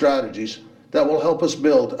insights and strategies that will help us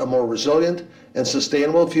build a more resilient and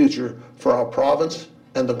sustainable future for our province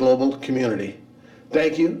and the global community.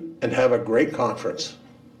 Thank you, and have a great conference.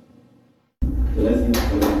 I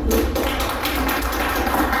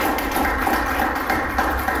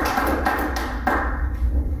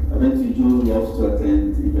bet you Joe loves to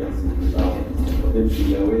attend events in the south. For them to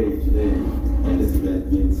be away today, and this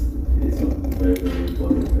event means it's something very, very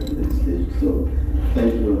important for the legislation. So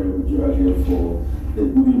thank you, Honorable Jiragia, for the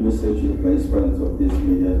moving message to the participants of this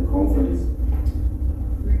media conference.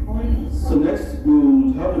 So next, we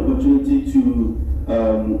will have the opportunity to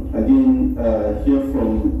again hear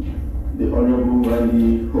from the Honorable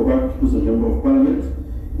Randy Hobart, who's a member of Parliament.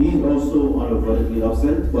 He is also unavoidably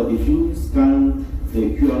absent, but if you scan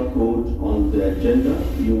the QR code on the agenda,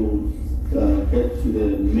 you get to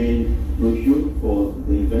the main brochure for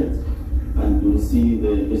the event, and you'll see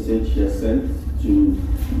the message he has sent to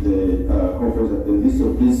the conference attendees.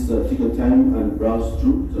 So please take your time and browse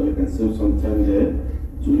through so you can save some time there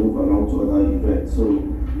to move along to other events. So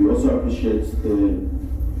we also appreciate the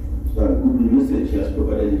good message he has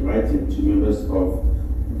provided in writing to members of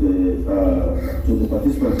the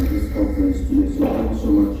participants of this conference today. So thank you so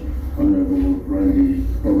much, Honorable Randy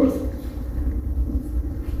Hobart.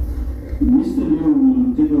 Mr. Liu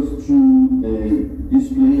will take us through a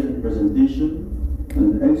display and presentation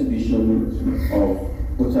and exhibition of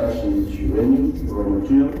potash and uranium raw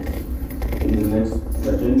material in the next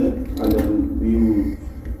agenda, and then we will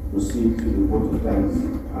proceed to the vote of thanks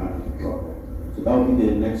and rock. So that will be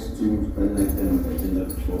the next two items on the agenda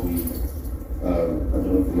before we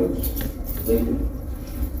adjourn for lunch. Thank you.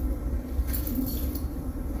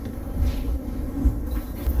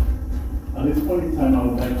 At this point in time, I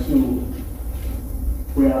would like to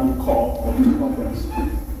wear the core of this conference.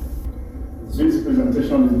 This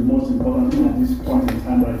presentation is the most important at this point in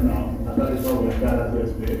time right now, and that is why we are gathered here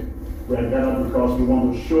today. We are gathered because we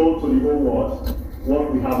want to show to the whole world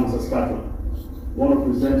what we have in Saskatchewan. We want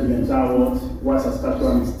to present to the entire world why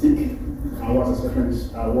Saskatchewan is thick and what Saskatchewan is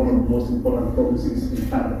one of the most important provinces in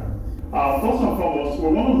Canada. First and foremost, we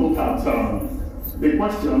want to look at the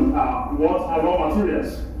question, what are raw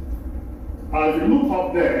materials? If you look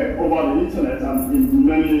up there over the internet and in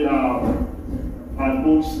many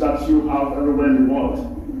books that you have everywhere in the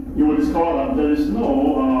world, you will discover that there is no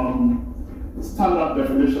standard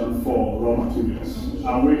definition for raw materials.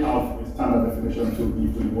 And we have a standard definition to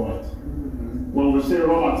give to the world. When we say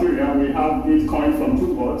raw material, we have it coming from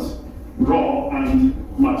two words, raw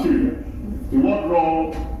and material. The word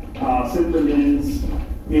raw simply means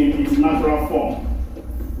in its natural form.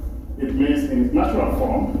 It means in its natural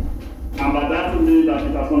form, and by that we mean that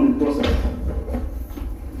it has not been processed.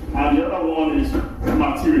 And the other one is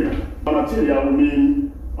material. By material we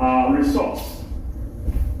mean resource.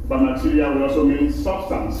 By material we also mean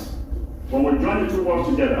substance. When we join the two words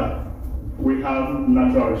together, we have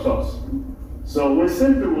natural resource. So we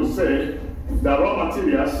simply will say that raw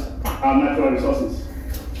materials are natural resources.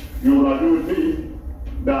 You will agree with me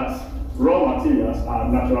that raw materials are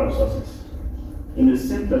natural resources in the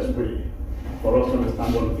simplest way for us to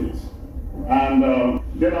understand what it is. And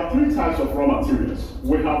there are three types of raw materials.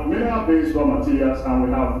 We have mineral-based raw materials, and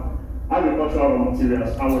we have agricultural raw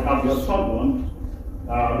materials, and we have the third one,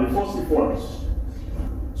 the fossil fuels.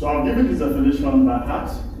 So I'll give you this definition by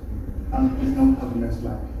heart, and please can we have the next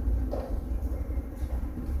slide.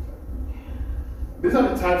 These are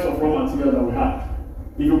the types of raw materials that we have.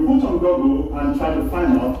 If you put on Google and try to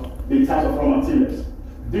find out the types of raw materials,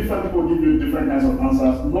 different people give you different kinds of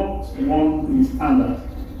answers. Not one is standard.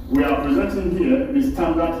 We are presenting here the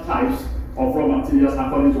standard types of raw materials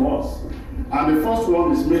according to us. And the first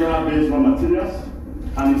one is mineral-based raw materials,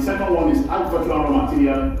 and the second one is agricultural raw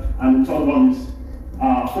material, and the third one is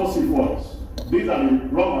fossil fuels. These are the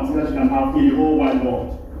raw materials you can have in the whole wide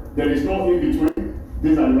world. There is no in between.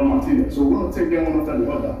 These are the raw materials. So we're going to take them one after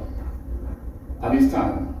the other at this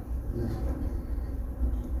time.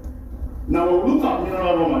 Now, when we look at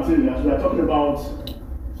mineral raw materials, we are talking about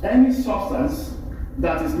any substance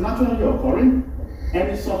that is naturally occurring,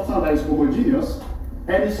 any substance that is homogeneous,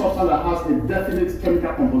 any substance that has a definite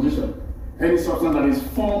chemical composition, any substance that is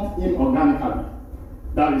formed inorganically.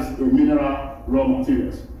 That is a mineral raw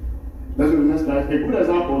materials. Let's go to the next slide. A good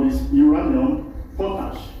example is uranium,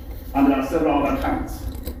 potash, and there are several other kinds.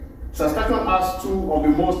 Saskatchewan has two of the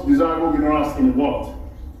most desirable minerals in the world,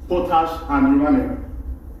 potash and uranium.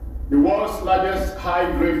 The world's largest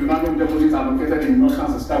high-grade uranium deposits are located in northern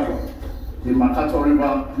Saskatchewan, the McArthur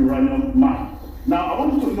River uranium mine. Now, I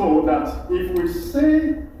want you to know that if we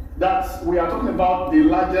say that we are talking about the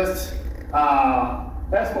largest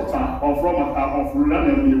exporter of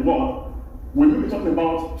uranium in the world, we will be talking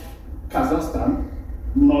about Kazakhstan,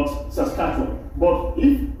 not Saskatchewan. But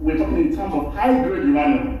if we're talking in terms of high-grade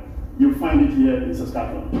uranium, you find it here in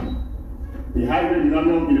Saskatchewan. The high-grade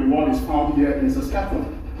uranium in the world is found here in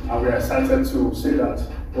Saskatchewan, and we are excited to say that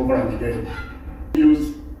over and again.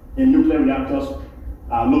 Used in nuclear reactors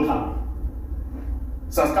locally.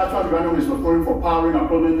 Saskatchewan uranium is required for powering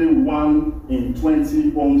approximately 1 in 20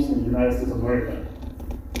 homes in the United States of America.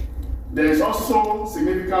 There is also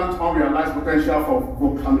significant unrealized potential for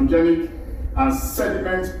volcanogenic and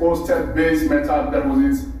sediment-hosted base metal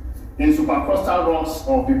deposits in supercrustal rocks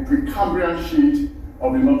of the Precambrian sheet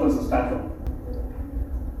of the northern Saskatchewan.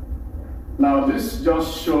 Now, this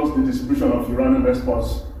just shows the distribution of uranium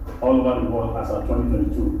exports all over the world as of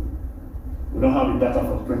 2022. We don't have the data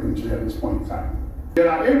for 2023 at this point in time.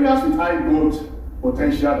 There are areas with high growth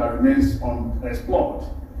potential that remains unexplored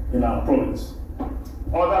in our province.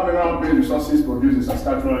 Other mineral-based resources produced in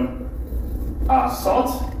Saskatchewan are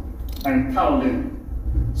salt and kaolin,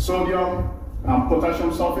 sodium and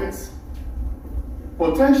potassium sulfates,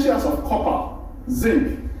 potentials of copper,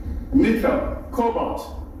 zinc, nickel,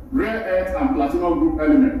 cobalt, rare earth and platinum group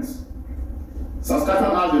elements.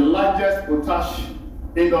 Saskatchewan has the largest potash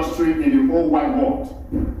industry in the whole wide world,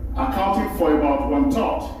 accounting for about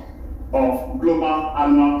 1/3 of global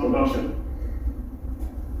annual production.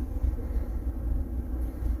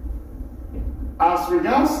 As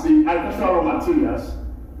regards the agricultural raw materials,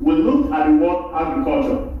 we look at the word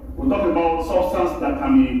agriculture. We talk about substance that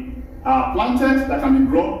can be planted, that can be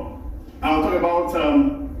grown, and we talk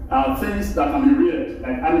about things that can be reared,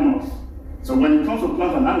 like animals. So when it comes to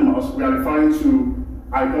plants and animals, we are referring to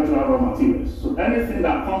agricultural raw materials. So anything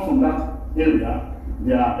that comes from that area,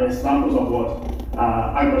 they are examples of what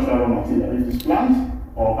agricultural raw material. It is plant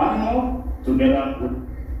or animal, together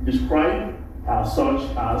we describe such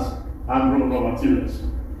as agro raw materials.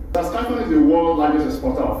 Saskatchewan is the world's largest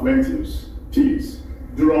exporter of lentils, peas,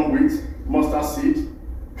 durum wheat, mustard seed,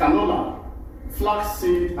 canola, flax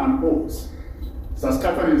seed, and oats.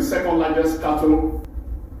 Saskatchewan is the second largest cattle.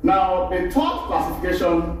 Now, the third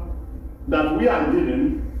classification that we are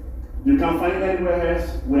given, you can find it anywhere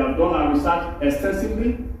else. We have done our research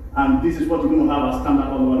extensively, and this is what you're going to have as standard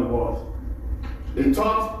all over the world. The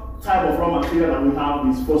third type of raw material that we have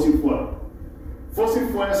is fossil fuel. Fossil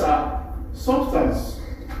fuels are substance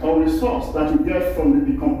or resource that you get from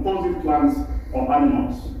the decomposing plants or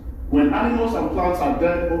animals. When animals and plants are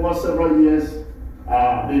dead over several years,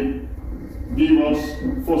 they give us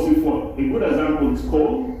fossil fuel. A good example is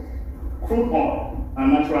coal, crude oil,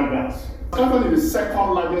 and natural gas. Saskatchewan is the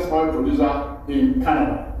second largest oil producer in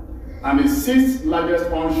Canada and the sixth largest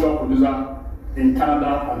onshore producer in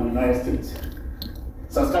Canada and the United States.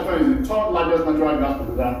 Saskatchewan is the third largest natural gas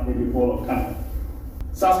producer in the whole of Canada.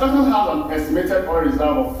 Saskatchewan has an estimated oil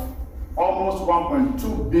reserve of almost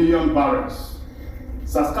 1.2 billion barrels.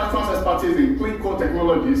 Saskatchewan's expertise in clean coal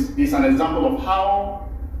technologies is an example of how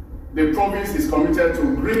the province is committed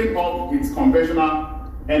to greening up its conventional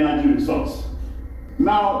energy resource.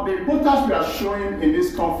 Now, the potash we are showing in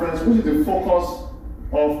this conference, which is the focus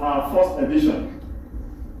of our first edition,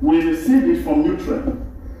 we received it from Nutrien.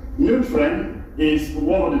 Nutrien is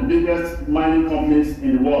one of the biggest mining companies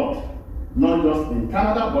in the world, not just in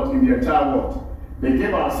Canada, but in the entire world. They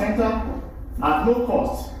gave our center at no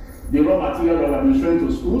cost the raw material that we have been showing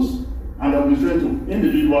to schools and that we have been showing to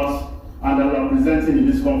individuals and that we are presenting in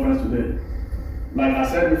this conference today. Like I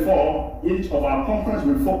said before, each of our conference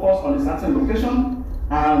will focus on a certain location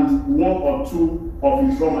and one or two of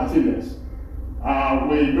its raw materials.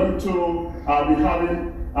 We're going to be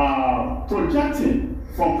having projecting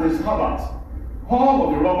from Prince Albert all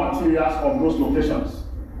of the raw materials of those locations.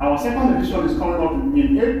 Our second edition is coming up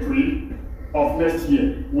in April of next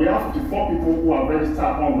year. We have 54 people who are registered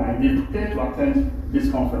online. They paid to attend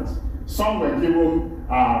this conference. Some were given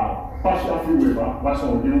partial fee waiver, while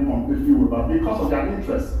some were given complete fee waiver because of their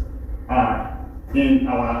interest in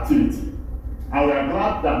our activity. And we are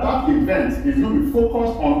glad that that event is going to be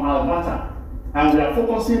focused on Alberta, and we are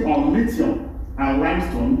focusing on lithium and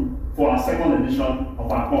limestone for our second edition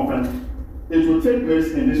of our conference. It will take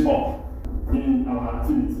place in this hall in our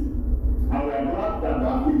activity. And we are glad that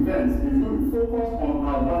that event is going to be focused on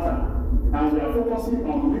Alberta, and we are focusing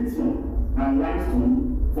on lithium and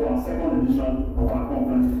limestone for our second edition of our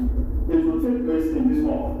conference. It will take place in this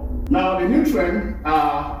hall. Now, the Nutrien,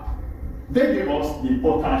 they gave us the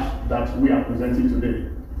potash that we are presenting today.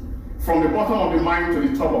 From the bottom of the mine to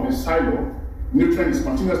the top of the silo, Nutrien is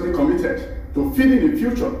continuously committed to feeding the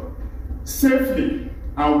future safely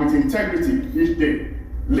and with integrity each day,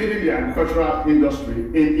 leading the agricultural industry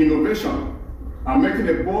in innovation and making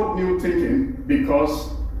a bold new thinking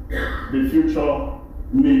because the future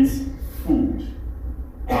needs food.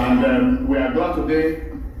 And we are glad today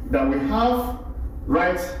that we have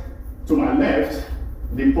right to my left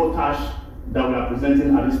the potash that we are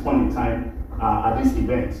presenting at this point in time at this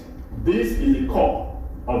event. This is the core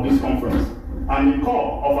of this conference. And the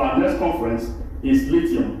core of our next conference is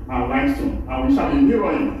lithium and limestone. And we shall be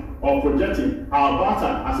mirroring or projecting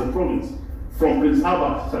Alberta as a province from Prince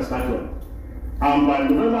Albert, Saskatchewan. And by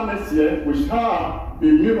November next year, we shall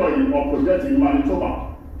be mirroring or projecting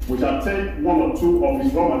Manitoba, we shall take one or two of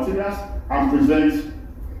its raw materials and present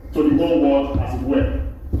to the whole world as it were.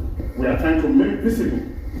 We are trying to make visible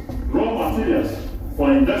raw materials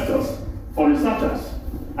for investors, for researchers,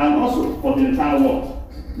 and also for the entire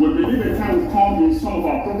world. We believe a time will come in some of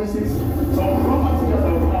our provinces, some raw materials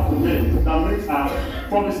that we have to make that makes our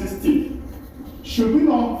provinces tick. Should we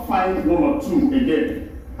not find one or two again,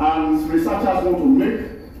 and researchers want to make,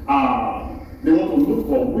 they want to look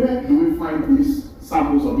for where do we find these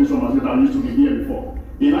samples of this raw material that used to be here before.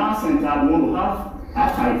 In our center, we want to have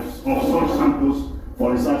archives of such samples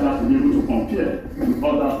for researchers to be able to compare with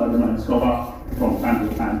others that they might discover from time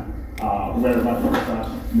to time, wherever the research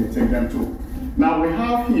may take them to. Now we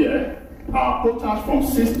have here potash from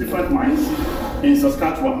 6 different mines in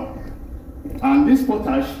Saskatchewan. And this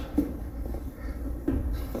potash,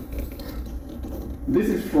 this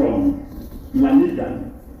is from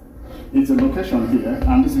Lanigan. It's a location here,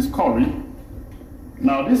 and this is Corey.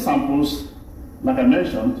 Now these samples, like I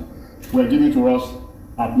mentioned, were given to us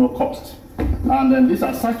at no cost. And then these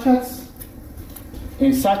are sachets.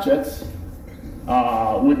 In sachets,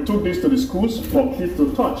 we took this to the schools for kids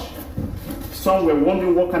to touch. Some were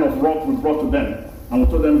wondering what kind of rock we brought to them. And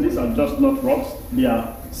we told them these are just not rocks, they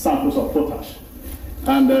are samples of potash.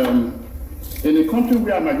 And in the country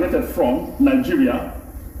where I migrated from, Nigeria,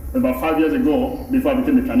 about 5 years ago, before I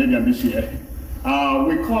became a Canadian this year,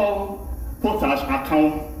 we call potash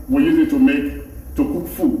account, we use it to cook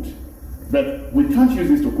food. But we can't use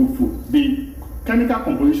this to cook food. The chemical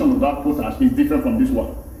composition of that potash is different from this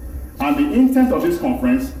one. And the intent of this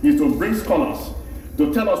conference is to bring scholars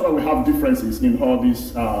to tell us why we have differences in all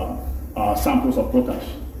these samples of potash.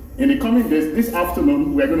 In the coming days, this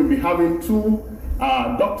afternoon, we are going to be having 2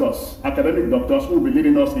 doctors, academic doctors, who will be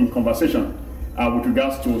leading us in conversation with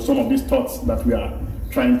regards to some of these thoughts that we are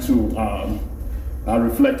trying to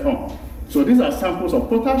reflect on. So these are samples of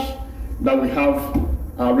potash that we have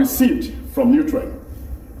received from Nutrien.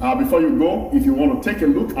 Before you go, if you want to take a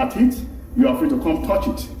look at it, you are free to come touch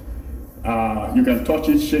it. You can touch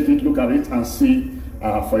it, shake it, look at it, and see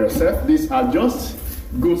for yourself. These are just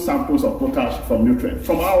good samples of potash from Nutrien,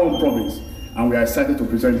 from our own province, and we are excited to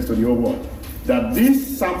present this to the whole world. That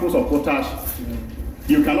these samples of potash,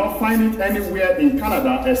 you cannot find it anywhere in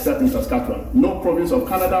Canada except in Saskatchewan. No province of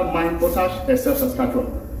Canada mines potash except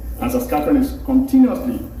Saskatchewan. And Saskatchewan is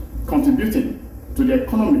continuously contributing to the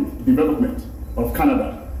economic development of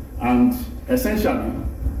Canada and essentially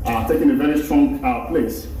taking a very strong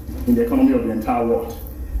place in the economy of the entire world.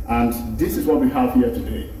 And this is what we have here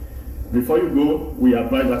today. Before you go, we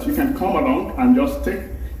advise that you can come along and just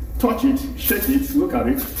touch it, shake it, look at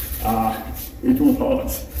it. It won't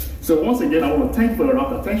hurt. So once again, I want to thank you for your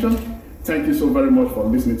rapt attention. Thank you so very much for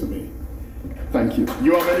listening to me. Thank you.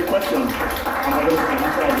 You have any questions? I'm going to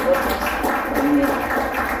answer all the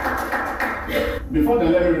questions. Before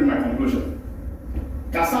then, let me read my conclusion.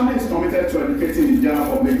 CACERMDI is committed to educating the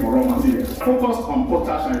general public on raw materials, focused on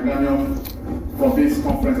potash and uranium for this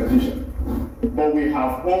conference edition. But we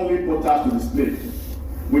have only potash to display,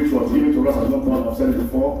 which was given to us, as I've said it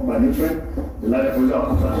before, by Nutrien, the largest producer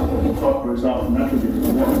of potash, the top producer of nitrogen in the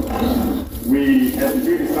world. We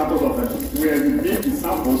exhibit the samples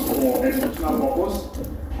for educational purpose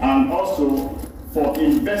and also for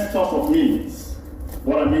investors of means.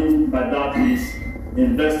 What I mean by that is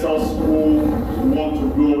investors who want to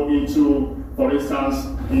go into, for instance,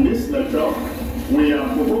 in this lecture, we are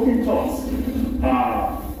provoking thoughts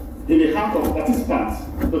in the heart of participants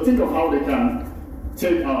to think of how they can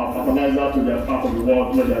take our fertilizer to their part of the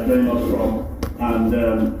world where they are getting us from.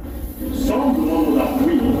 And some do not know that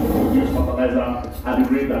we produce fertilizer at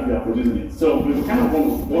the rate that we are producing it. So we kind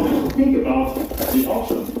of want to think about the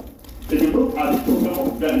option. If you look at the program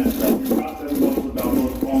of events that we asked everyone to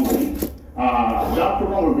download online, that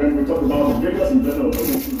program of events, we talk about the various investment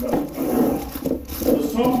opportunities that we can. So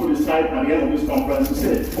some will decide at the end of this conference to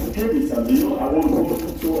say, hey, Mr. Leo, I want to go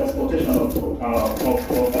into exportation of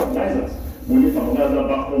fertilizers. We need fertilizer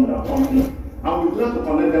back home in our country. And we'd like to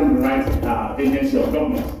connect them with the right agency or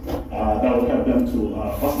government that will help them to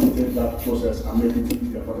facilitate that process and make it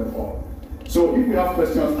easier for them all. So if we have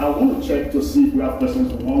questions, I want to check to see if we have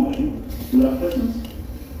questions from online. Do we have questions?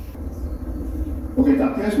 Okay, it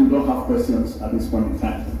appears we don't have questions at this point in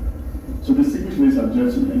time. So distinguished ladies and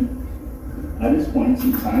gentlemen, at this point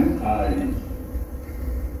in time, I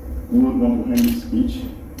would want to end this speech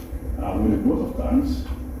with a vote of thanks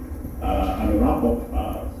and a wrap up.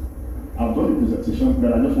 I've done the presentation,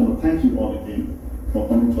 but I just want to thank you all again for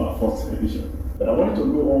coming to our first edition. But I wanted to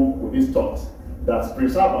go on with this thought that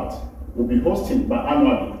Prince Albert will be hosting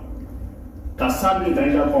annually CACERMDI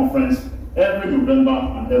International Conference every November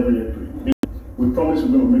and every April. We promise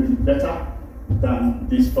we're going to make it better than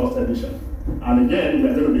this first edition. And again, we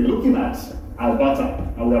are going to be looking at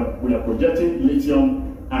Alberta, and we are projecting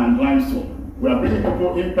lithium and limestone. We are bringing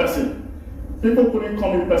people in person. People couldn't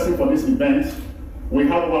come in person for this event. We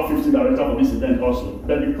have over 50 directors for this event also.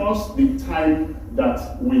 But because the time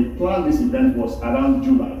that we planned this event was around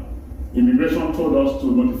July, Immigration told us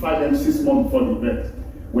to notify them 6 months before the event.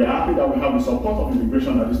 We're happy that we have the support of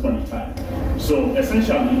Immigration at this point in time. So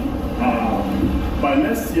essentially, by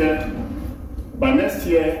next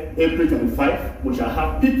year, April 25, we shall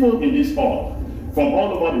have people in this hall from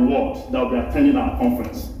all over the world that will be attending our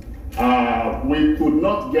conference. We could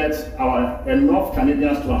not get enough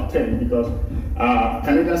Canadians to attend because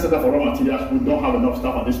Canadian Center for Raw Materials, we don't have enough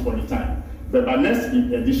staff at this point in time. But by next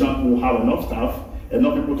edition, we'll have enough staff,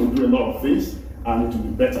 enough people to do a lot of things, and it will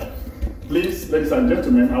be better. Please, ladies and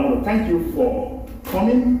gentlemen, I want to thank you for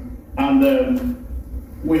coming, and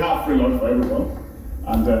we have free lunch for everyone,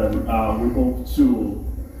 and we hope to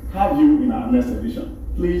have you in our next edition.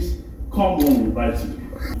 Please come when we invite you.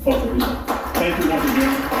 First edition. Thank you once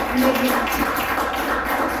again, and God bless you.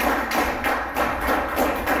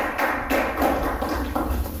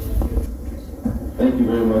 Thank you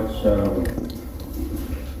very much,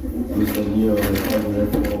 Mr. Leo and the President,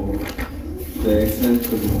 for the excellent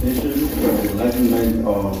presentation, the enlightenment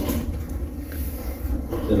of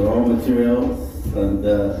the raw materials, and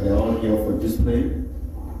they're all here for display.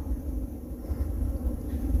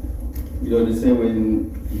 You know, they say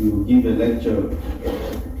when you give a lecture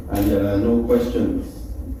and there are no questions,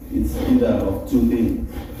 it's either of two things.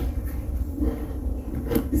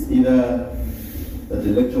 It's either that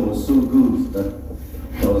the lecture was so good that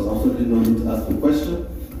there was absolutely no need to ask a question,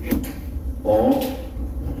 or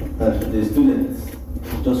that the students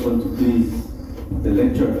just want to please the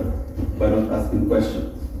lecturer by not asking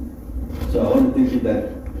questions. So I want to think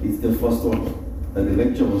that it's the first one, that the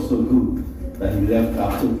lecture was so good that he left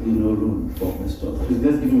absolutely no room for questions. Please,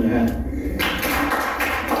 let's give him a hand.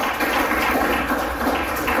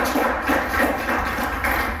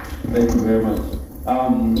 Thank you very much.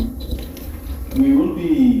 We will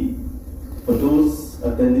be, for those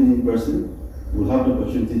attending in person, we'll have the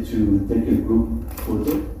opportunity to take a group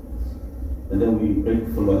photo, and then we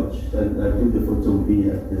break for lunch, and I think the photo will be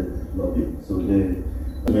at the lobby. So the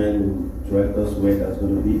man will direct us where that's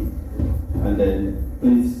going to be. And then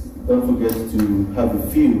please don't forget to have a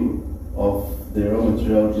feel of the raw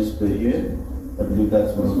material display here. I believe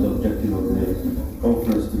that's one of the objectives of the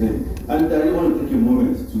conference today. And I really want to take a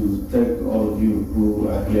moment to thank all of you who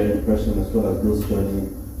are here in person as well as those joining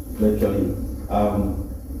virtually.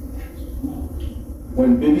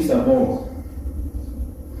 When babies are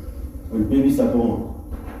born,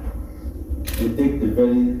 they take the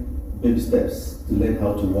very baby steps to learn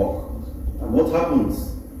how to walk. And what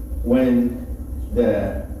happens when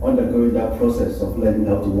they're undergoing that process of learning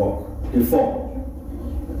how to walk? They fall,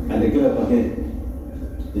 and they get up again.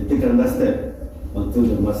 They take another step until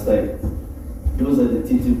they master it. Those are the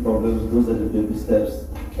teething problems, those are the baby steps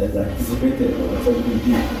that are anticipated or something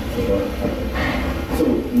deep. So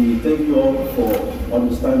we thank you all for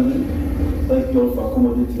understanding. Thank you all for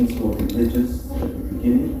accommodating some of the glitches at the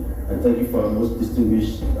beginning. And thank you for our most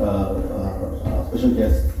distinguished special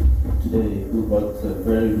guest today, who brought a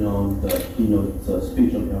very renowned keynote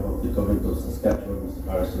speech on behalf of the government of Saskatchewan, Mr.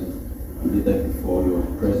 Harrison. Really thank you for your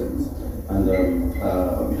presence. And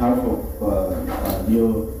on behalf of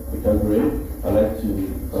Leo Icagre, I'd like to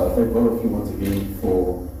thank all of you once again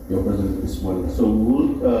for your presence this morning. So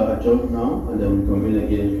we'll adjourn now, and then we'll convene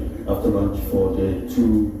again after lunch for the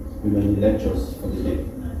 2 remaining lectures for the day.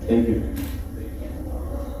 Thank you.